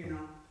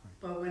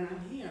 but when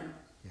I'm here,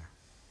 Yeah.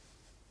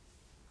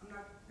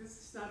 this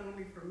is not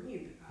only for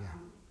me, Yeah.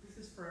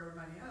 this is for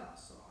everybody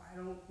else. So I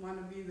don't want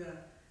to be the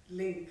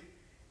link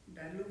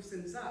that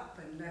loosens up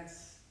and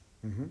lets,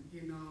 Mm-hmm.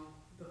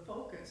 the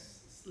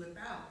focus slip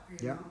out,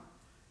 Yeah.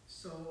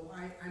 So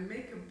I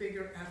make a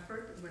bigger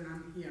effort when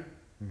I'm here.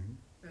 Mm-hmm.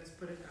 Let's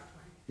put it that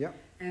way. Yeah.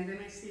 And then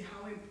I see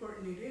how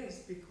important it is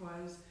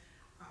because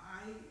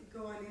I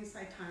go on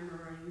Insight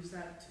Timer, I use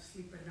that to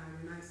sleep at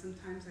night, and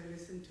sometimes I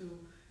listen to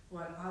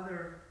what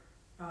other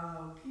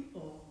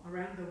people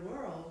around the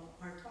world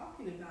are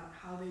talking about,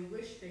 how they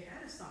wish they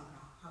had a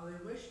Sangha, how they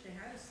wish they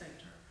had a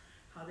center,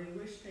 how they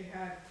wish they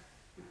had,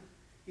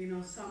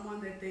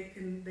 someone that they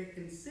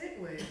can sit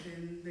with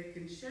and they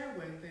can share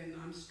with, and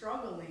I'm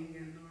struggling,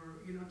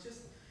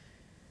 just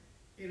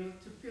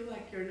to feel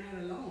like you're not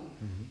alone,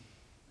 Mm-hmm.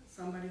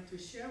 somebody to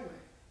share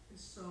with.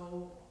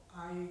 So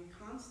I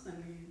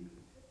constantly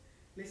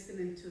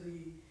listening to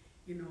the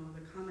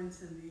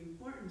comments and the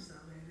importance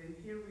of it. And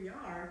here we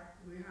are,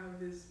 we have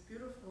this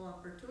beautiful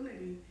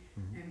opportunity,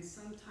 Mm-hmm. and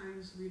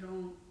sometimes we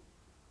don't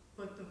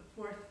put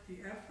forth the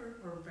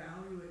effort or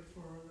value it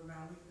for the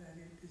value that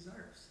it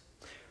deserves.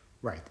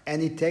 Right.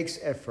 And it takes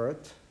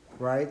effort,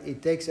 right?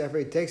 It takes effort,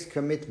 it takes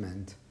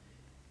commitment.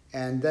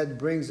 And that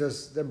brings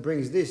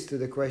this to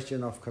the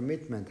question of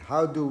commitment.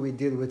 How do we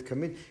deal with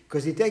commitment?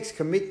 Because it takes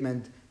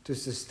commitment to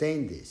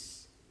sustain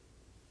this.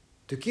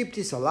 To keep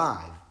this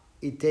alive,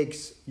 it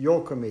takes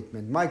your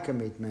commitment, my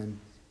commitment,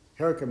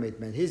 her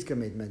commitment, his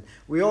commitment.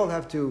 We all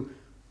have to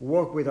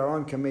work with our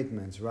own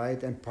commitments,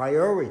 right? And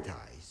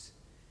prioritize.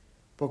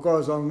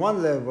 Because on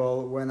one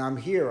level, when I'm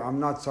here, I'm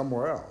not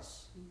somewhere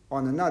else.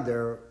 On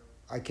another,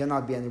 I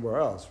cannot be anywhere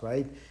else,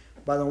 right?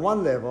 But on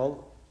one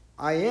level,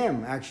 I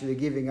am actually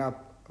giving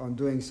up on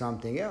doing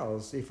something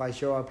else if I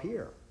show up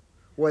here,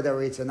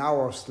 whether it's an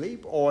hour of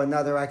sleep or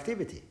another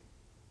activity,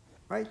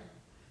 right?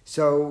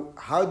 So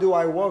how do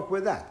I work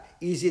with that?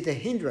 Is it a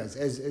hindrance?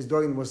 As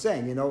Doreen was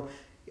saying,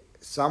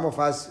 some of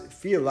us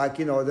feel like,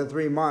 the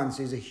 3 months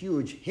is a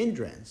huge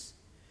hindrance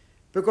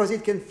because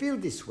it can feel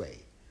this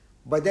way.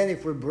 But then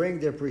if we bring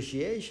the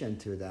appreciation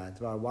to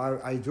that, well,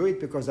 I do it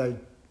because I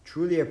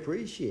truly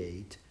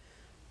appreciate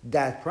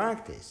that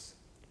practice,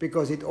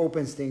 because it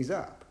opens things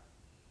up,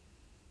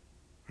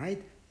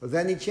 right?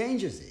 Then it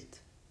changes it.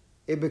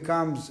 It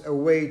becomes a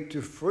way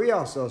to free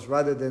ourselves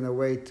rather than a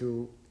way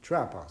to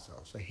trap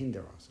ourselves or hinder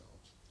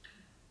ourselves.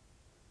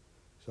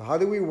 So how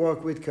do we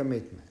work with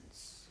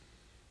commitments?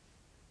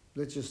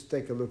 Let's just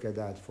take a look at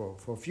that for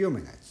a few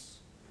minutes.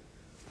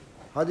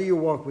 How do you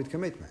work with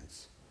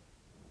commitments?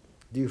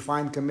 Do you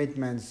find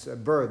commitments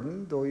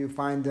burdened, or you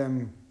find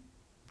them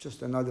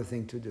just another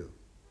thing to do?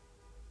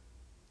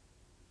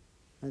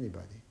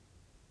 Anybody?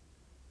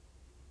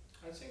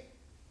 I think,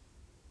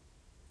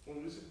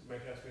 this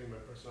might have been my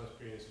personal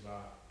experience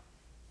about,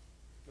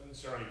 not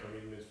necessarily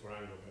commitments for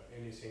Anglo, but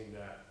anything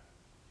that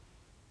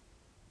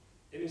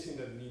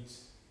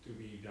needs to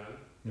be done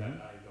that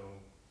Mhm. I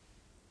don't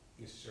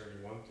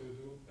necessarily want to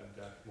do at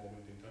that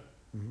moment in time.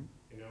 Mm-hmm.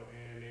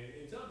 And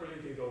it's not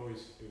related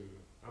always to,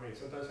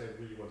 sometimes I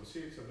really want to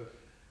see it, sometimes,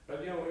 but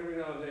every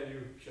now and then you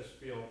just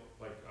feel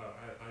like,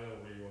 I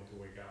don't really want to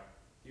wake up,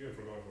 even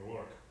for going for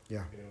work,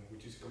 Yeah.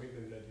 which is a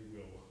commitment that you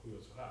will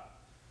also have.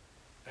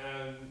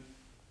 And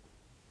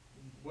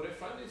what I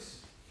find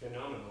is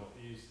phenomenal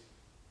is,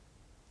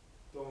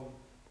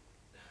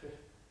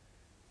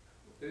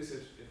 there's a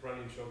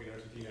running joke in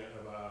Argentina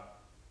about,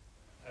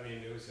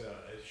 there was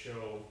a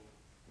show,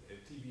 a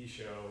TV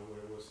show, where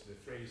it was the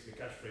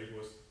catchphrase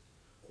was,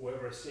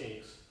 whoever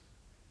sings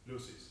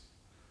loses.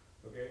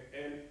 Okay,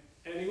 and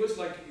it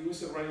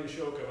was a running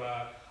joke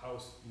about how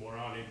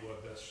moronic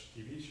was that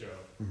TV show,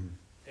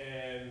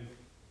 Mm-hmm.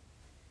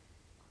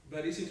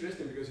 but it's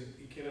interesting because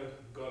it kind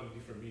of got a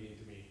different meaning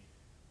to me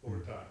over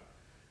time.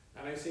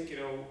 And I think,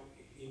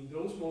 in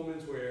those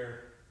moments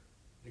where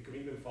the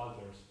commitment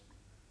falters,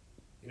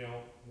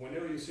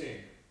 whenever you sing,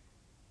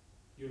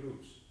 you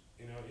lose.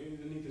 You know, you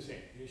don't need to sing.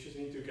 You just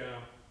need to kind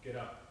of get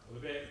up on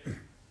the bed,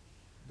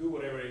 do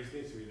whatever it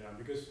needs to be done.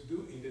 Because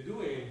in the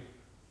doing,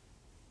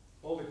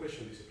 all the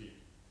questions disappear.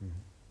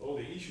 All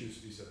the issues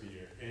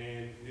disappear.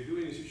 And the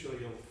doing is usually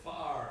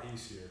far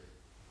easier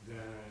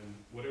than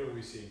whatever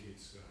we think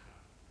it's going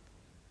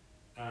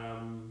to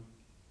happen.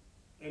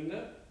 And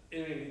that, I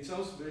mean, it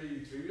sounds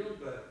very trivial,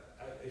 but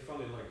I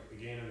found it like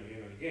again and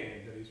again and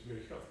again that it's very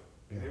helpful.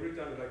 And every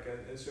time, like,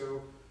 and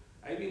so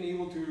I've been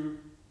able to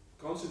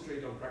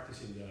concentrate on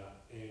practicing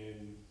that,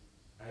 and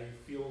I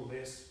feel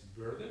less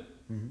burdened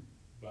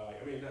by.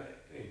 I mean,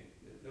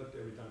 not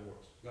every time it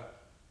works,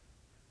 but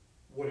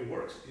when it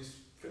works, it's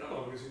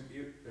phenomenal because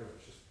you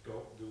just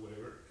go do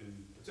whatever,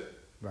 and that's it.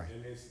 Right.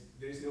 And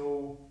there's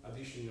no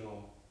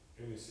additional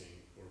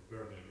anything or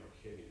burden or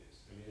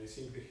heaviness. I mean, I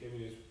think the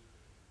heaviness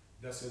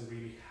doesn't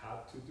really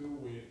have to do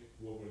with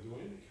what we're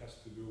doing. It has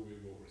to do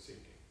with what we're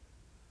thinking.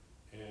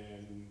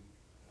 And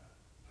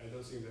I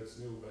don't think that's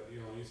new, but you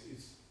know,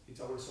 it's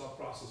our thought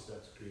process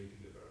that's creating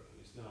the burden.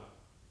 It's not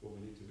what we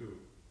need to do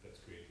that's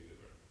creating the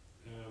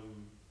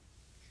burden.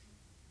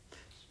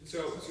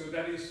 So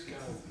that is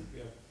kind of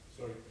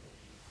Sorry,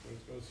 I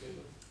was going to say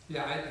that.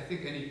 Yeah, I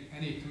think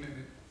any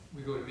commitment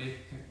we go to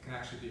make can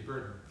actually be a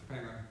burden,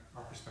 depending on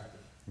our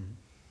perspective.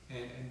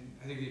 And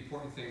I think the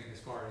important thing as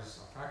far as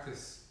our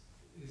practice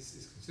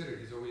is considered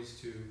is always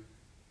to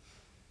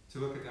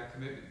look at that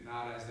commitment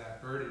not as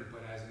that burden,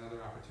 but as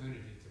another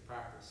opportunity to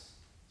practice.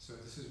 So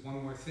this is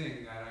one more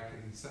thing that I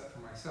can set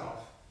for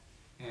myself,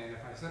 and if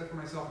I set it for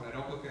myself and I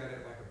don't look at it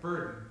like a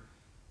burden,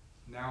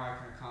 now I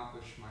can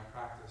accomplish my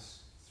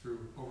practice through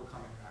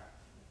overcoming that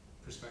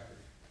perspective.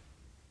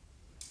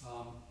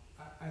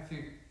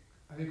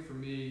 I think for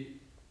me,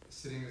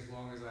 sitting as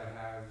long as I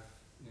have,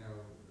 you know,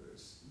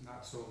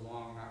 not so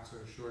long, not so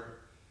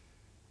short,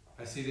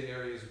 I see the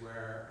areas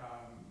where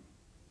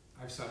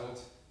I've settled.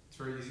 It's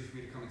very easy for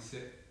me to come and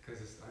sit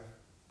because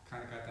I've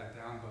kind of got that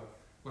down, but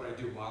what I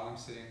do while I'm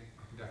sitting,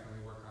 I can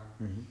definitely work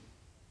on.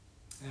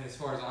 And as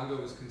far as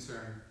Ango is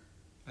concerned,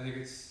 I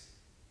think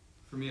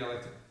for me, I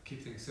like to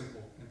keep things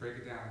simple and break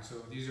it down. So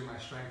these are my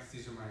strengths,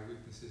 these are my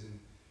weaknesses, and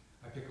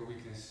I pick a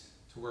weakness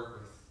to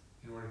work with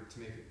in order to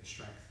make it a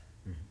strength.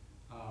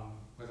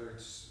 Whether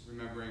it's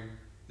remembering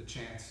the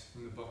chants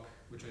from the book,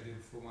 which I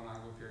did for one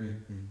Ango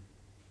period,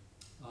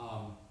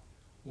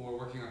 or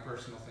working on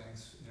personal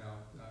things, you know,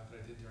 that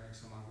I did during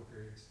some Ango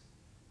periods.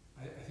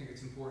 I think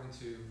it's important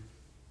to,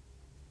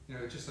 you know,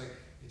 it's just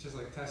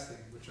like testing,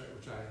 which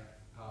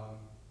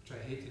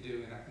I hate to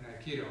do in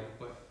Aikido,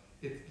 but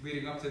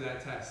leading up to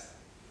that test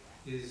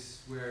is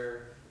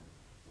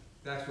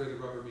that's where the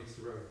rubber meets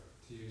the road,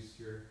 to use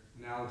your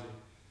analogy.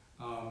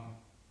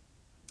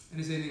 And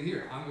the same thing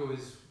here. Ango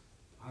is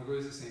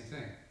the same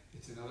thing.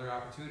 It's another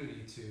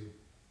opportunity to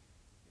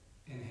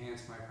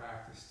enhance my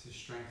practice, to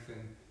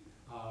strengthen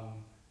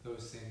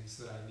those things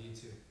that I need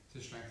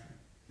to strengthen.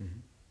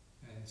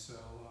 And so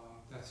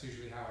that's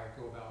usually how I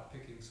go about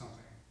picking something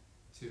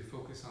to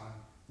focus on.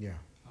 Yeah.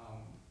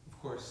 Of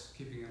course,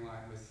 keeping in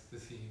line with the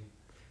theme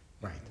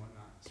and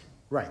whatnot. So.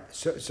 Right.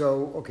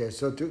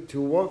 So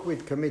to work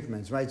with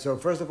commitments, right? So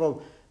first of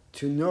all,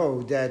 to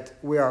know that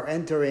we are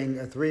entering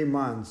 3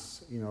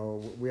 months, you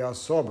know, we are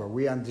sober.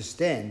 We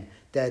understand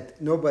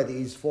that nobody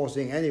is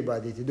forcing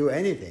anybody to do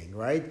anything,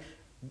 right?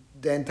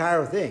 The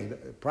entire thing, the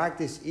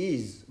practice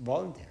is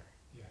voluntary.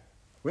 Yeah.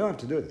 We don't have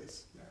to do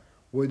this. Yeah.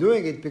 We're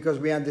doing it because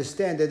we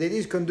understand that it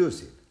is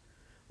conducive.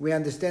 We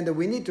understand that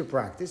we need to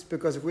practice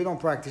because if we don't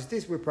practice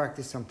this, we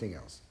practice something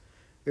else.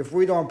 If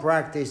we don't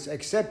practice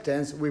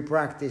acceptance, we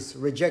practice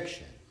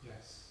rejection.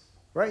 Yes.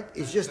 Right?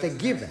 It's just a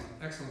given.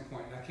 Excellent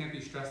point. That can't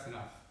be stressed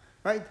enough.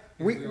 Right?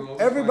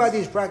 Everybody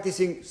is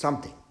practicing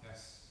something.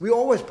 Yes. We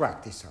always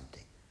practice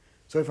something.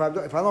 So if I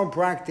don't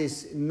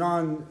practice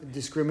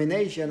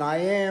non-discrimination, I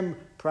am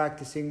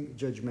practicing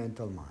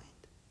judgmental mind.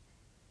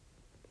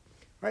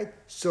 Right?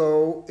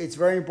 So it's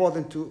very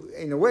important to,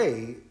 in a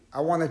way,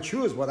 I want to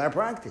choose what I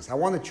practice. I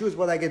want to choose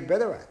what I get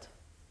better at.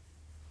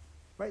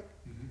 Right?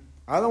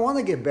 I don't want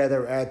to get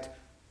better at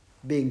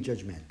being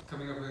judgmental.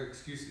 Coming up with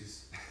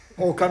excuses.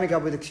 Or coming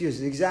up with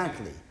excuses,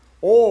 exactly.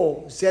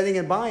 Or selling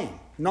and buying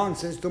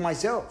nonsense to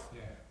myself.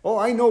 Yeah. Oh,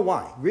 I know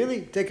why.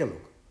 Really? Take a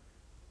look.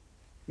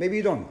 Maybe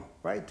you don't know,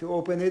 right? To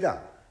open it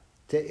up,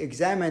 to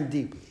examine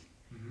deeply,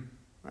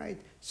 right?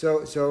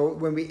 So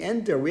when we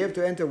enter, we have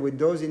to enter with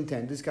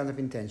this kind of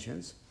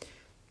intentions,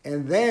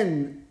 and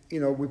then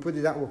we put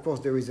it out. Of course,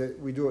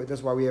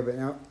 that's why we have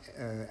an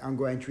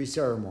Ango entry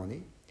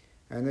ceremony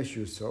and a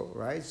shuso,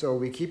 right? So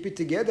we keep it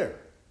together.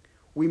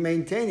 We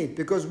maintain it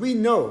because we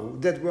know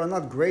that we are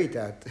not great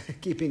at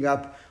keeping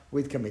up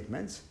with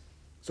commitments.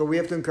 So we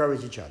have to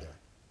encourage each other.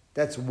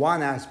 That's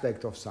one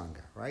aspect of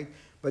Sangha, right?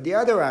 But the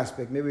other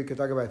aspect, maybe we could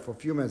talk about it for a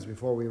few minutes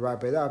before we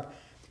wrap it up,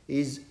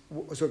 is,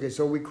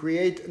 so we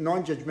create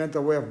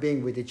non-judgmental way of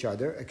being with each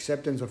other,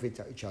 acceptance of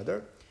each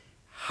other.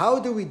 How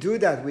do we do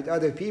that with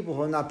other people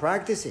who are not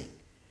practicing?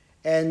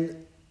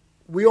 And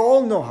we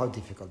all know how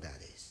difficult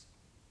that is,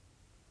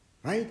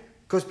 right?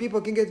 Because people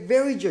can get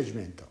very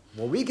judgmental.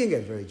 Well, we can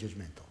get very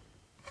judgmental,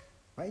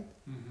 right?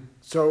 Mm-hmm.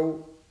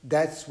 So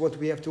that's what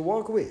we have to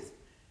work with.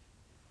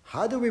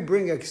 How do we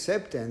bring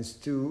acceptance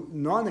to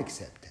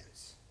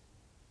non-acceptance?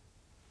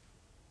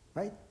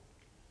 Right?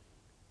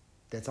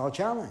 That's our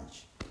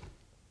challenge.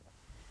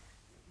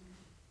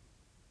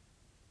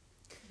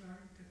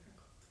 Very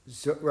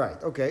difficult. So, right,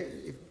 okay.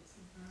 It's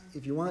very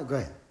If you want to, go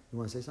ahead. You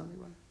want to say something?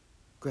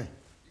 Go ahead.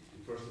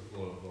 First of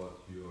all, about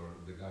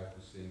the guy who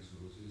sings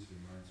Roses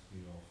reminds me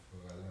of,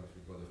 I don't know if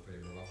you got the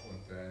fable La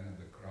Fontaine and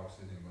the crow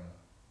sitting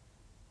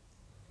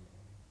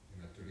in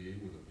a tree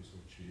with a piece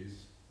of cheese,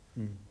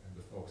 Mm. and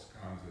the fox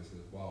comes and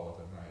says, wow, what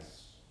a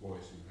nice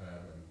voice you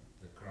have, and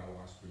the crow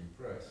wants to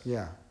impress.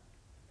 Yeah,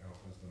 And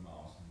opens the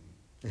mouth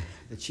and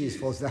the cheese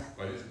falls down.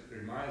 But it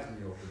reminds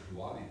me of the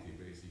duality,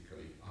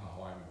 basically.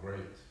 Oh, I'm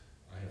great.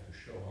 I have to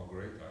show how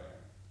great I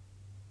am.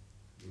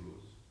 You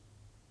lose.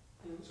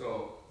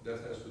 So that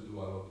has to do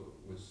a lot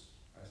with,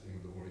 I think,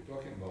 what we're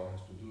talking about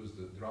has to do is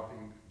the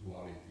dropping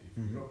duality. If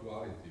we Mhm. drop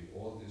duality,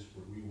 all this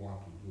what we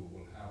want to do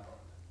will happen.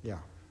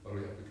 Yeah, But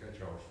we have to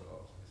catch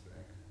ourselves, I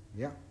think.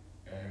 yeah,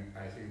 And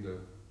I think that,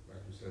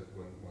 like you said,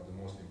 one of the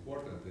most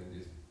important thing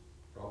is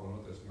probably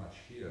not as much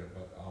here,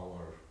 but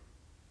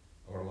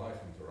our life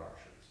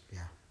interactions.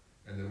 yeah.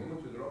 And the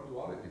moment you drop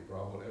duality,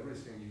 probably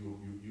everything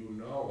you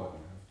know what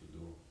you have to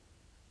do.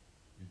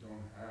 You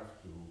don't have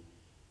to.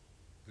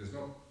 There's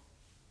no.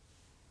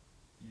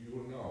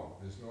 You know.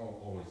 There's no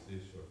always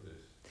this or this.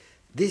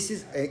 This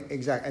is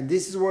exact, and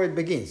this is where it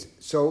begins.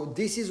 So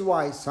this is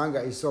why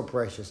Sangha is so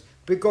precious,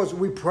 because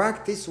we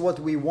practice what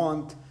we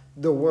want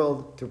the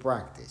world to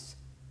practice,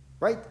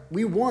 right?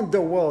 We want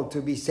the world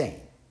to be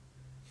sane,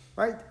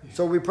 right?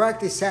 So we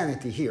practice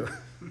sanity here,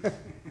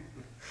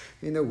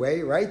 in a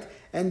way, right?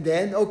 And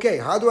then, okay,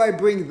 how do I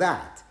bring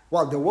that?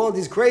 Well, the world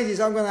is crazy,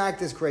 so I'm going to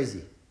act as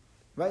crazy,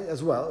 right?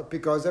 As well,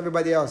 because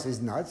everybody else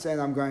is nuts,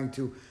 and I'm going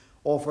to,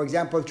 or for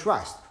example,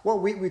 trust. Well,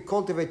 we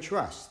cultivate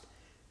trust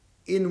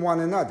in one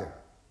another.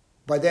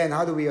 But then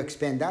how do we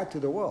expand that to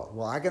the world?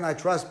 Well, how can I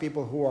trust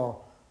people who are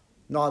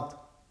not...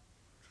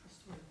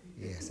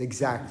 trustworthy. Yes,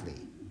 exactly.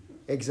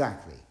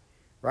 Exactly.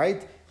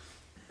 Right?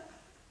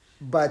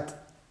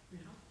 But, Yeah.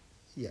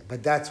 yeah,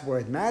 but that's where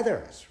it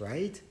matters,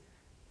 right?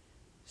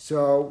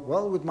 So,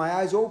 well, with my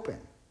eyes open.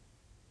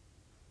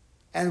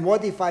 And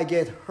what if I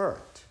get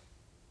hurt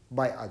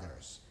by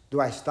others?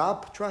 Do I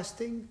stop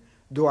trusting?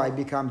 Do I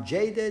become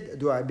jaded?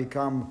 Do I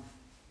become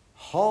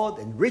hard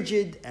and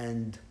rigid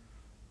and...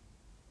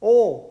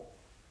 Or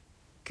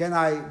can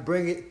I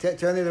bring it,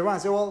 turn it around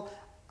and say, well,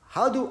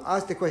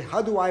 ask the question,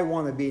 how do I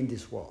want to be in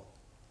this world?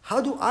 How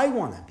do I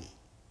want to be?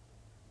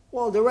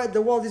 Well,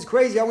 the world is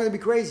crazy, I'm going to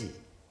be crazy.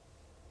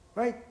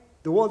 Right?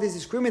 The world is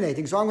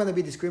discriminating, so I'm going to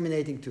be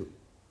discriminating too.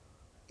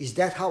 Is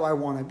that how I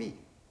want to be?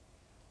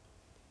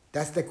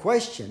 That's the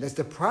question. That's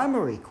the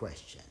primary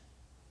question.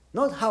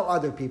 Not how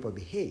other people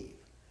behave.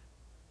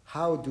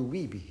 How do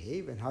we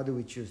behave and how do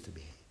we choose to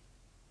behave?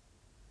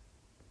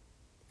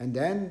 And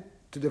then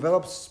to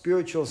develop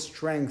spiritual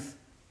strength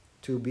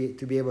to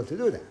be able to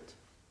do that.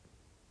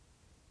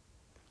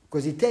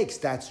 Because it takes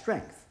that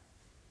strength.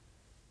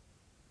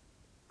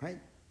 Right?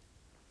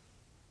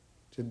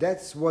 So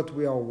that's what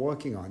we are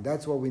working on.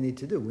 That's what we need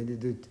to do. We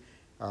need to do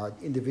it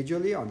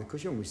individually on the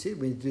cushion. We sit.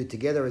 We need to do it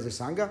together as a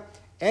Sangha.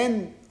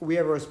 And we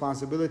have a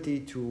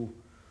responsibility to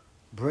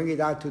bring it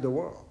out to the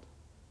world.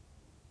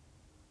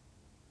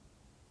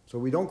 So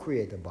we don't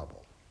create a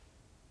bubble.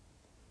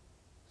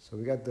 So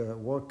we got the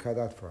work cut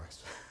out for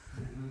us.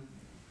 Mm-hmm.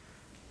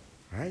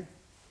 Right?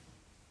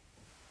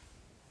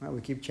 Well,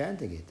 we keep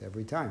chanting it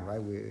every time,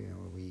 right?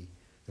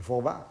 The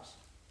 4 vows.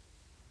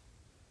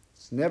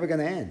 It's never going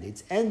to end.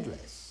 It's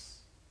endless.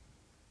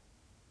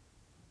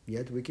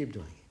 Yet we keep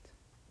doing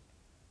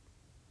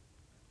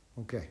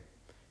it. Okay.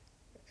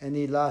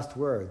 Any last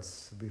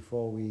words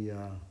before we...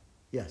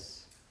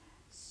 yes?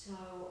 So,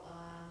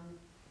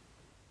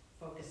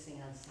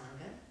 focusing on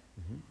Sangha,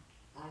 Mm-hmm.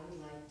 I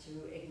would like to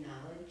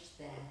acknowledge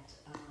that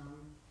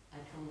I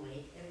come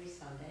late every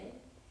Sunday,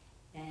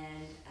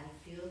 and I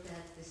feel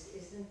that this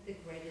isn't the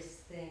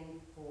greatest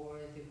thing for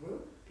the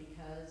group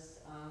because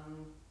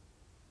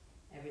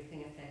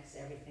everything affects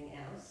everything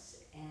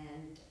else,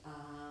 and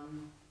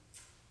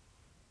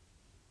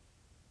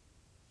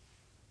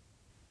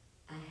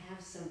I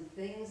have some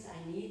things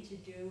I need to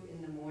do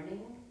in the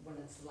morning when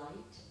it's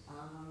light,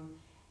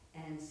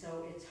 and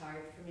so it's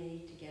hard for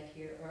me to get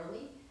here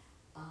early.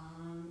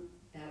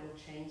 That will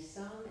change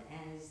some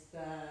as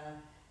the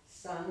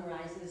sun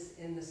rises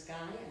in the sky.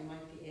 I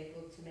might be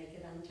able to make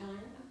it on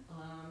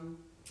time.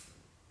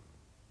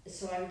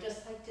 So I would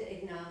just like to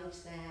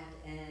acknowledge that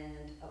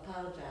and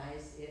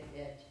apologize if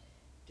it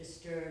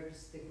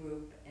disturbs the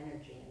group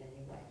energy in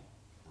any way.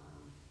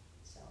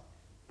 So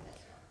that's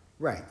all.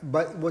 Right.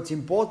 But what's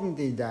important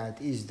in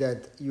that is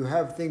that you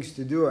have things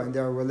to do and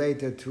they're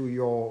related to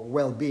your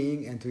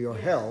well-being and to your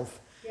Yes. health.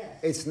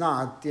 Yes. It's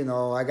not,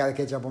 I got to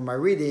catch up on my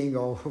reading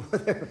or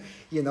whatever,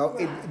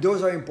 Right.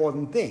 those are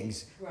important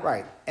things.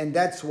 Right. And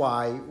that's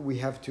why we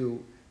have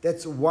to,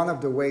 that's one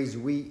of the ways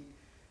we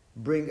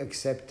bring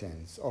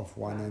acceptance of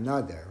one Right.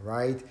 another,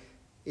 right?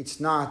 It's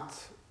not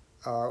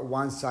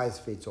one size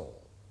fits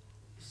all.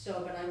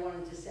 So, but I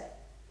wanted to say,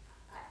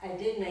 I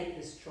did make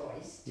this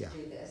choice to Yeah.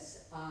 do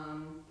this,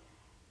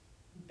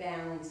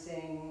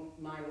 balancing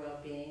my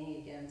well-being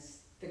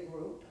against the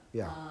group.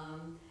 Yeah.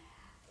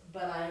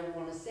 But I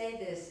want to say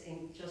this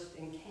just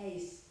in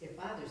case it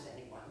bothers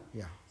anyone.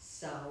 Yeah.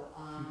 So,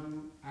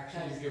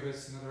 Actually, you give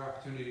us another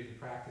opportunity to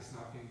practice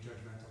not being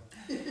judgmental.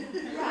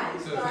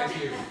 right. So but-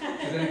 thank you. So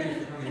thank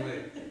you for coming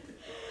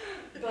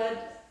late.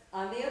 But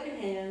on the other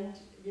hand,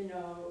 you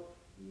know,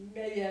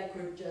 maybe I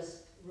could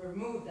just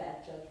remove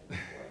that judgment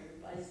for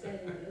you by saying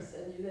this,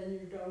 and then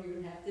you don't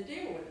even have to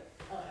deal with it.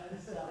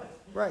 So,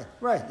 Right,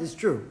 it's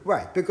true,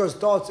 right, because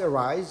thoughts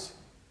arise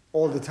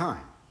all the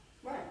time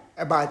right.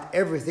 about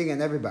everything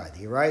and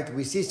everybody, right?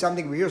 We see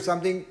something, we hear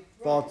something,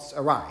 thoughts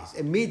arise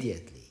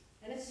immediately.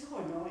 And it's so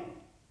annoying.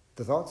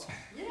 The thoughts?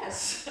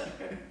 Yes.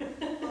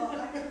 Well,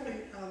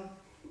 actually, I'm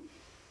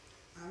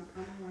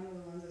one of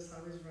the ones that's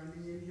always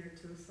running in here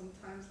too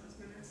sometimes last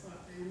minute, so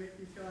you make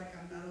me feel like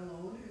I'm not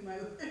alone in my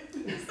life.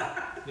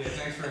 Yeah,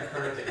 thanks for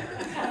encouraging her.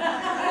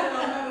 I'm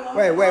not alone.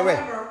 Wait.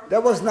 However,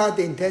 That was not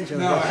the intention.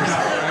 No, I know,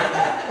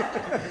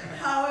 right?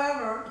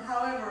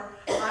 However,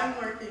 I'm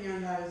working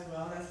on that as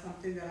well. That's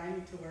something that I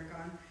need to work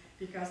on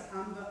because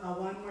I'm a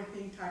one more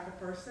thing type of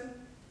person.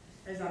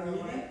 As I'm You're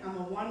a eating, I'm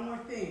a one more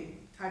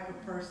thing type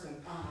of person.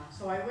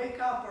 So I wake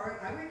up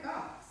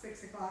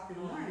 6 o'clock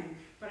in the morning,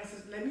 but I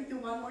says, let me do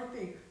one more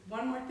thing.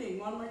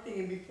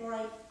 And before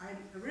I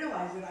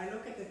realize it, I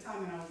look at the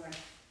time and I was like,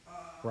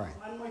 Right.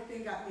 one more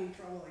thing got me in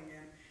trouble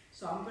again.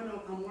 So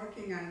I'm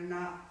working on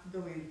not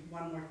doing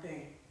one more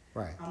thing.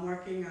 Right. I'm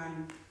working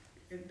on,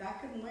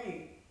 that can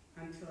wait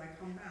until I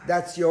come back.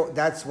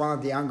 That's one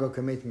of the angle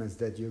commitments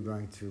that you're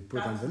going to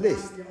put on the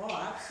That's list.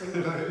 Oh,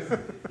 absolutely.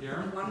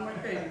 Yeah. One more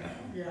thing,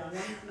 yeah,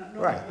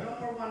 Right. no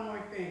more one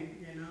more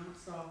thing, you know,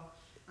 so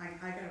I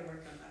gotta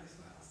work on that as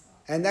well, so.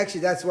 And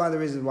actually, that's one of the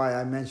reasons why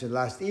I mentioned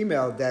last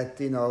email that,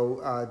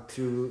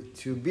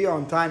 to be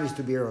on time is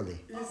to be early.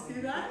 You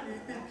see that?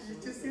 You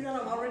just see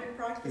that I'm already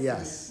practicing.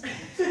 Yes.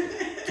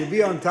 To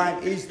be on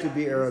time is to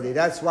be early.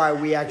 That's why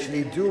we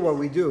actually do what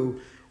we do.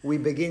 We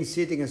begin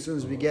sitting as soon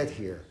as we get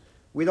here.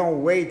 We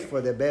don't wait for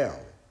the bell.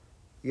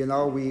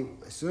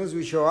 As soon as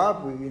we show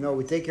up,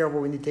 we take care of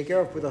what we need to take care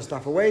of, put our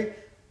stuff away,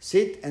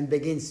 sit and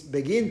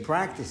begin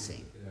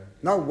practicing.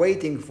 Not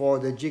waiting for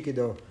the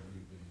Jikido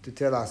to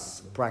tell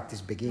us practice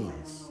No, I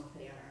begins. don't know if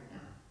they are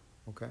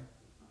now. Okay?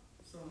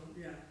 So,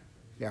 yeah.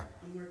 Yeah.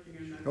 I'm working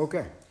on that.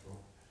 Okay.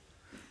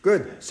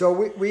 Good. So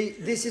we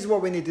this is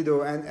what we need to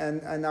do,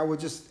 and I will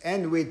just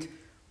end with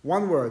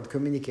one word: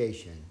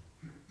 communication.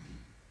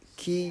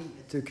 Key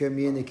to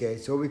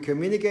communicate. So we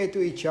communicate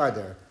to each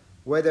other,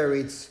 whether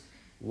it's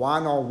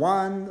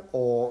one-on-one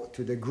or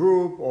to the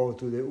group or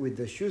with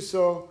the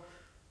shuso,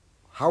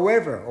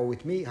 or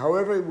with me,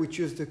 however we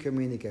choose to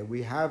communicate.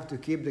 We have to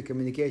keep the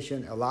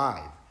communication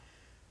alive.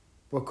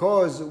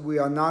 Because we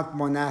are not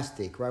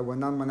monastic, right? We're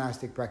not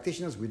monastic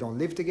practitioners. We don't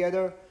live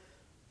together.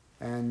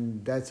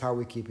 And that's how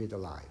we keep it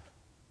alive.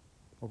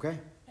 Okay?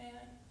 May I?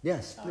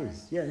 Yes, Sorry.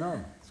 please. Yeah,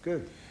 no, it's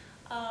good.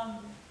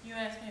 You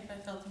asked me if I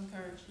felt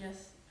encouraged.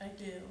 Yes, I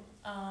do.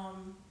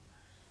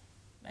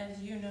 As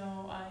you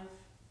know, I've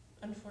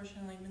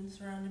unfortunately been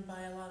surrounded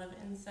by a lot of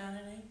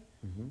insanity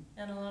Mm-hmm.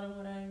 and a lot of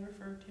what I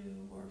refer to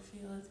or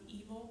feel as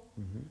evil.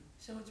 Mm-hmm.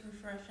 So it's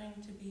refreshing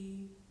to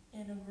be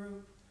in a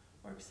group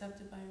or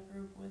accepted by a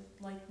group with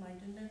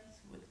like-mindedness,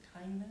 with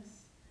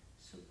kindness,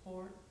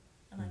 support,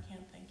 and I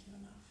can't thank you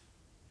enough.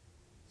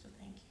 So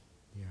thank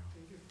you. Yeah.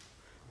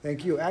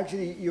 Thank you.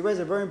 Actually, you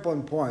raised a very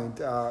important point.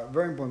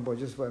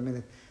 Just for a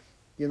minute.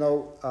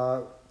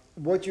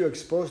 What you're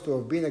exposed to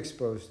or been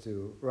exposed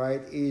to,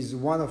 right, is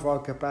one of our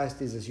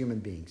capacities as human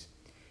beings.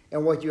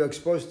 And what you're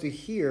exposed to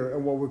here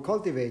and what we're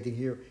cultivating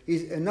here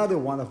is another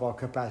one of our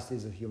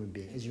capacities as human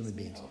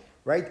beings,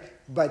 right?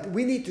 But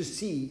we need to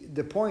see,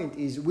 the point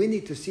is we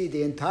need to see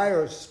the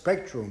entire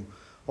spectrum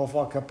of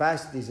our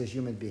capacities as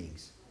human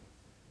beings,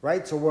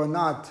 right? So we're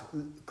not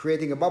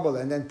creating a bubble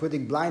and then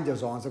putting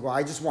blinders on. So go,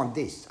 I just want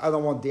this. I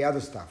don't want the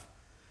other stuff,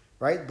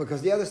 right?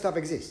 Because the other stuff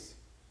exists.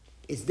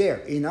 It's there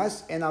in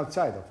us and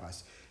outside of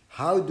us.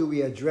 How do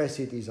we address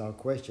it is our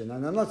question.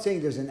 And I'm not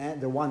saying there's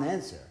the one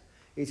answer.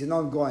 It's an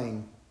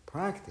ongoing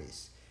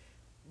practice.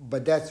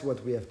 But that's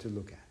what we have to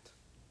look at.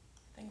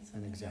 I think it's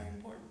And something very examine.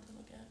 important to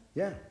look at.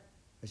 Yeah,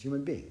 as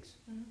human beings.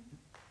 Mm-hmm.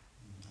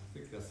 I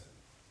think that's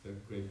a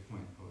great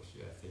point,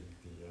 Hoshi. I think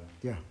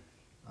Yeah.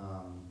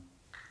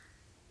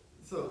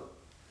 so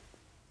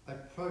I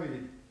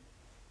probably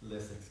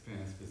less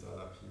experienced with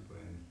other people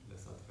and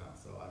less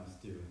advanced, so I'm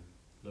still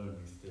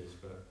learning stage.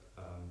 But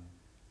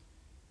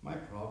my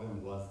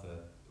problem was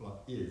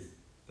is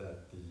that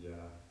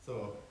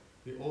so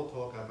we all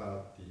talk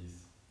about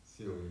these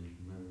theory,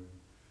 moon,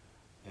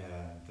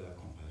 and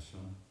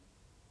compassion,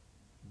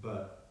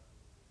 but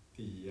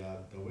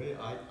the way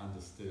I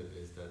understood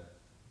is that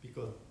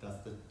because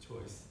that's the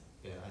choice,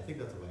 and I think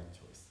that's the right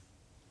choice,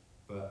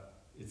 but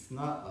it's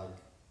not like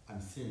I'm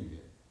seeing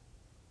it.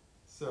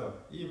 So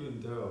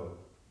even though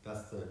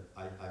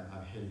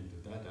I'm heading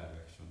to that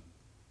direction,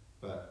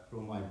 but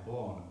from my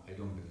bone, I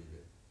don't believe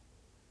it.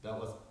 That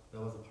was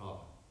a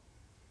problem.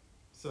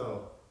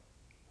 So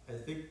I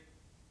think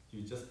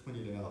you just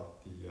pointed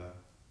out the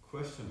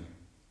questioning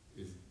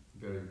is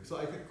very. So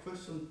I think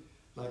question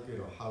like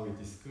how we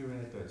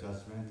discriminate or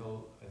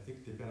judgmental. I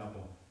think depend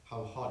upon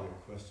how hard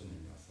you're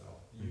questioning yourself.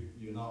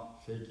 You're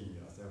not faking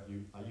yourself.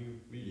 Are you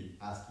really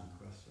asking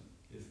questions?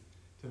 Is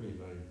to me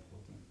very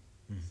important.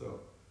 So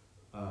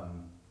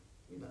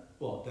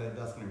well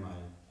that's kind of my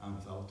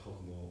answer. I'll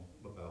talk more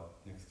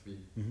about next week.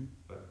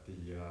 But the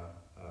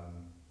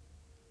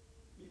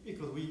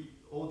because we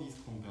all these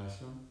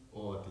compassion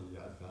or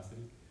the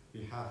adversity,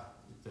 we have,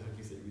 like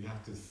you say, we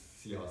have to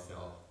see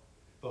ourselves,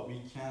 but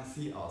we can't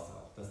see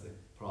ourselves. That's the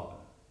problem.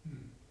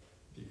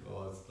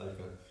 Because like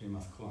a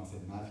famous quote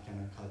said, knife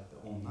cannot cut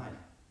the own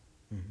knife,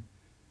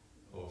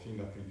 or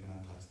fingerprint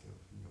cannot touch the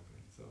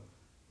fingerprint. So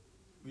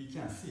we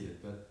can't see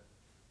it, but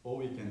all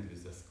we can do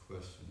is just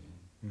questioning.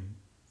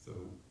 So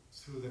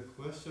through the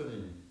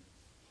questioning,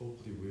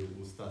 hopefully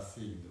we'll start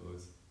seeing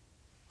those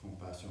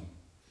compassion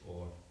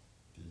or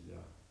the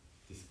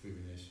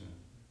discrimination,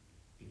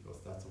 because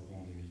that's the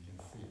only we can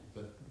see.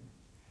 But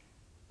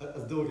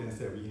as Dogen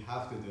said, we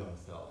have to do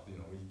ourselves.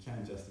 We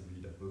can't just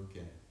read a book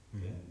and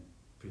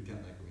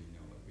pretend like we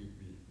know it.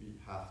 We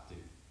have to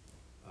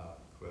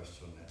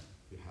question it.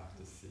 We have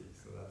to see.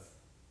 So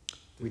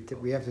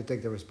that's we have to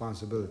take the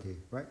responsibility,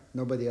 right?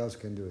 Nobody else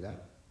can do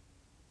that.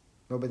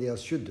 Nobody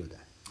else should do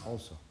that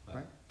also,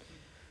 right?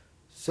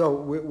 So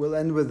we'll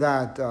end with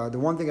that. The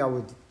one thing I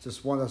would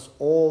just want us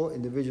all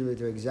individually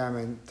to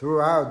examine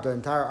throughout the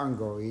entire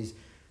Ango is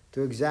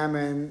to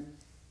examine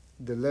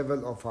the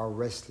level of our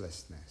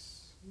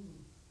restlessness.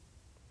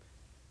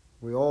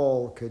 We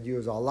all could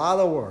use a lot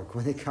of work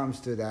when it comes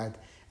to that,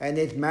 and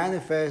it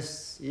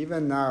manifests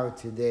even now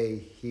today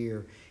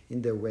here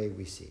in the way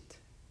we sit,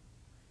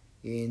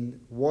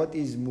 in what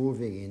is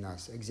moving in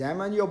us.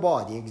 Examine your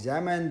body,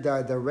 examine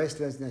the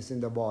restlessness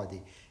in the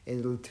body,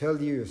 and it will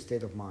tell you your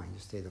state of mind, your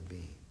state of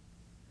being,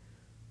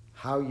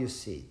 how you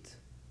sit,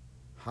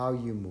 how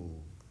you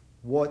move,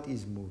 what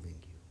is moving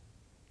you.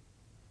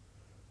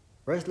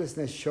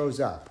 Restlessness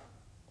shows up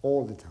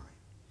all the time.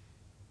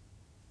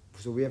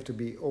 So we have to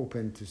be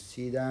open to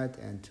see that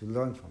and to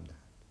learn from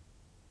that.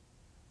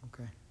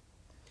 Okay.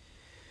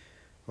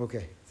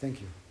 Okay,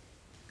 thank you.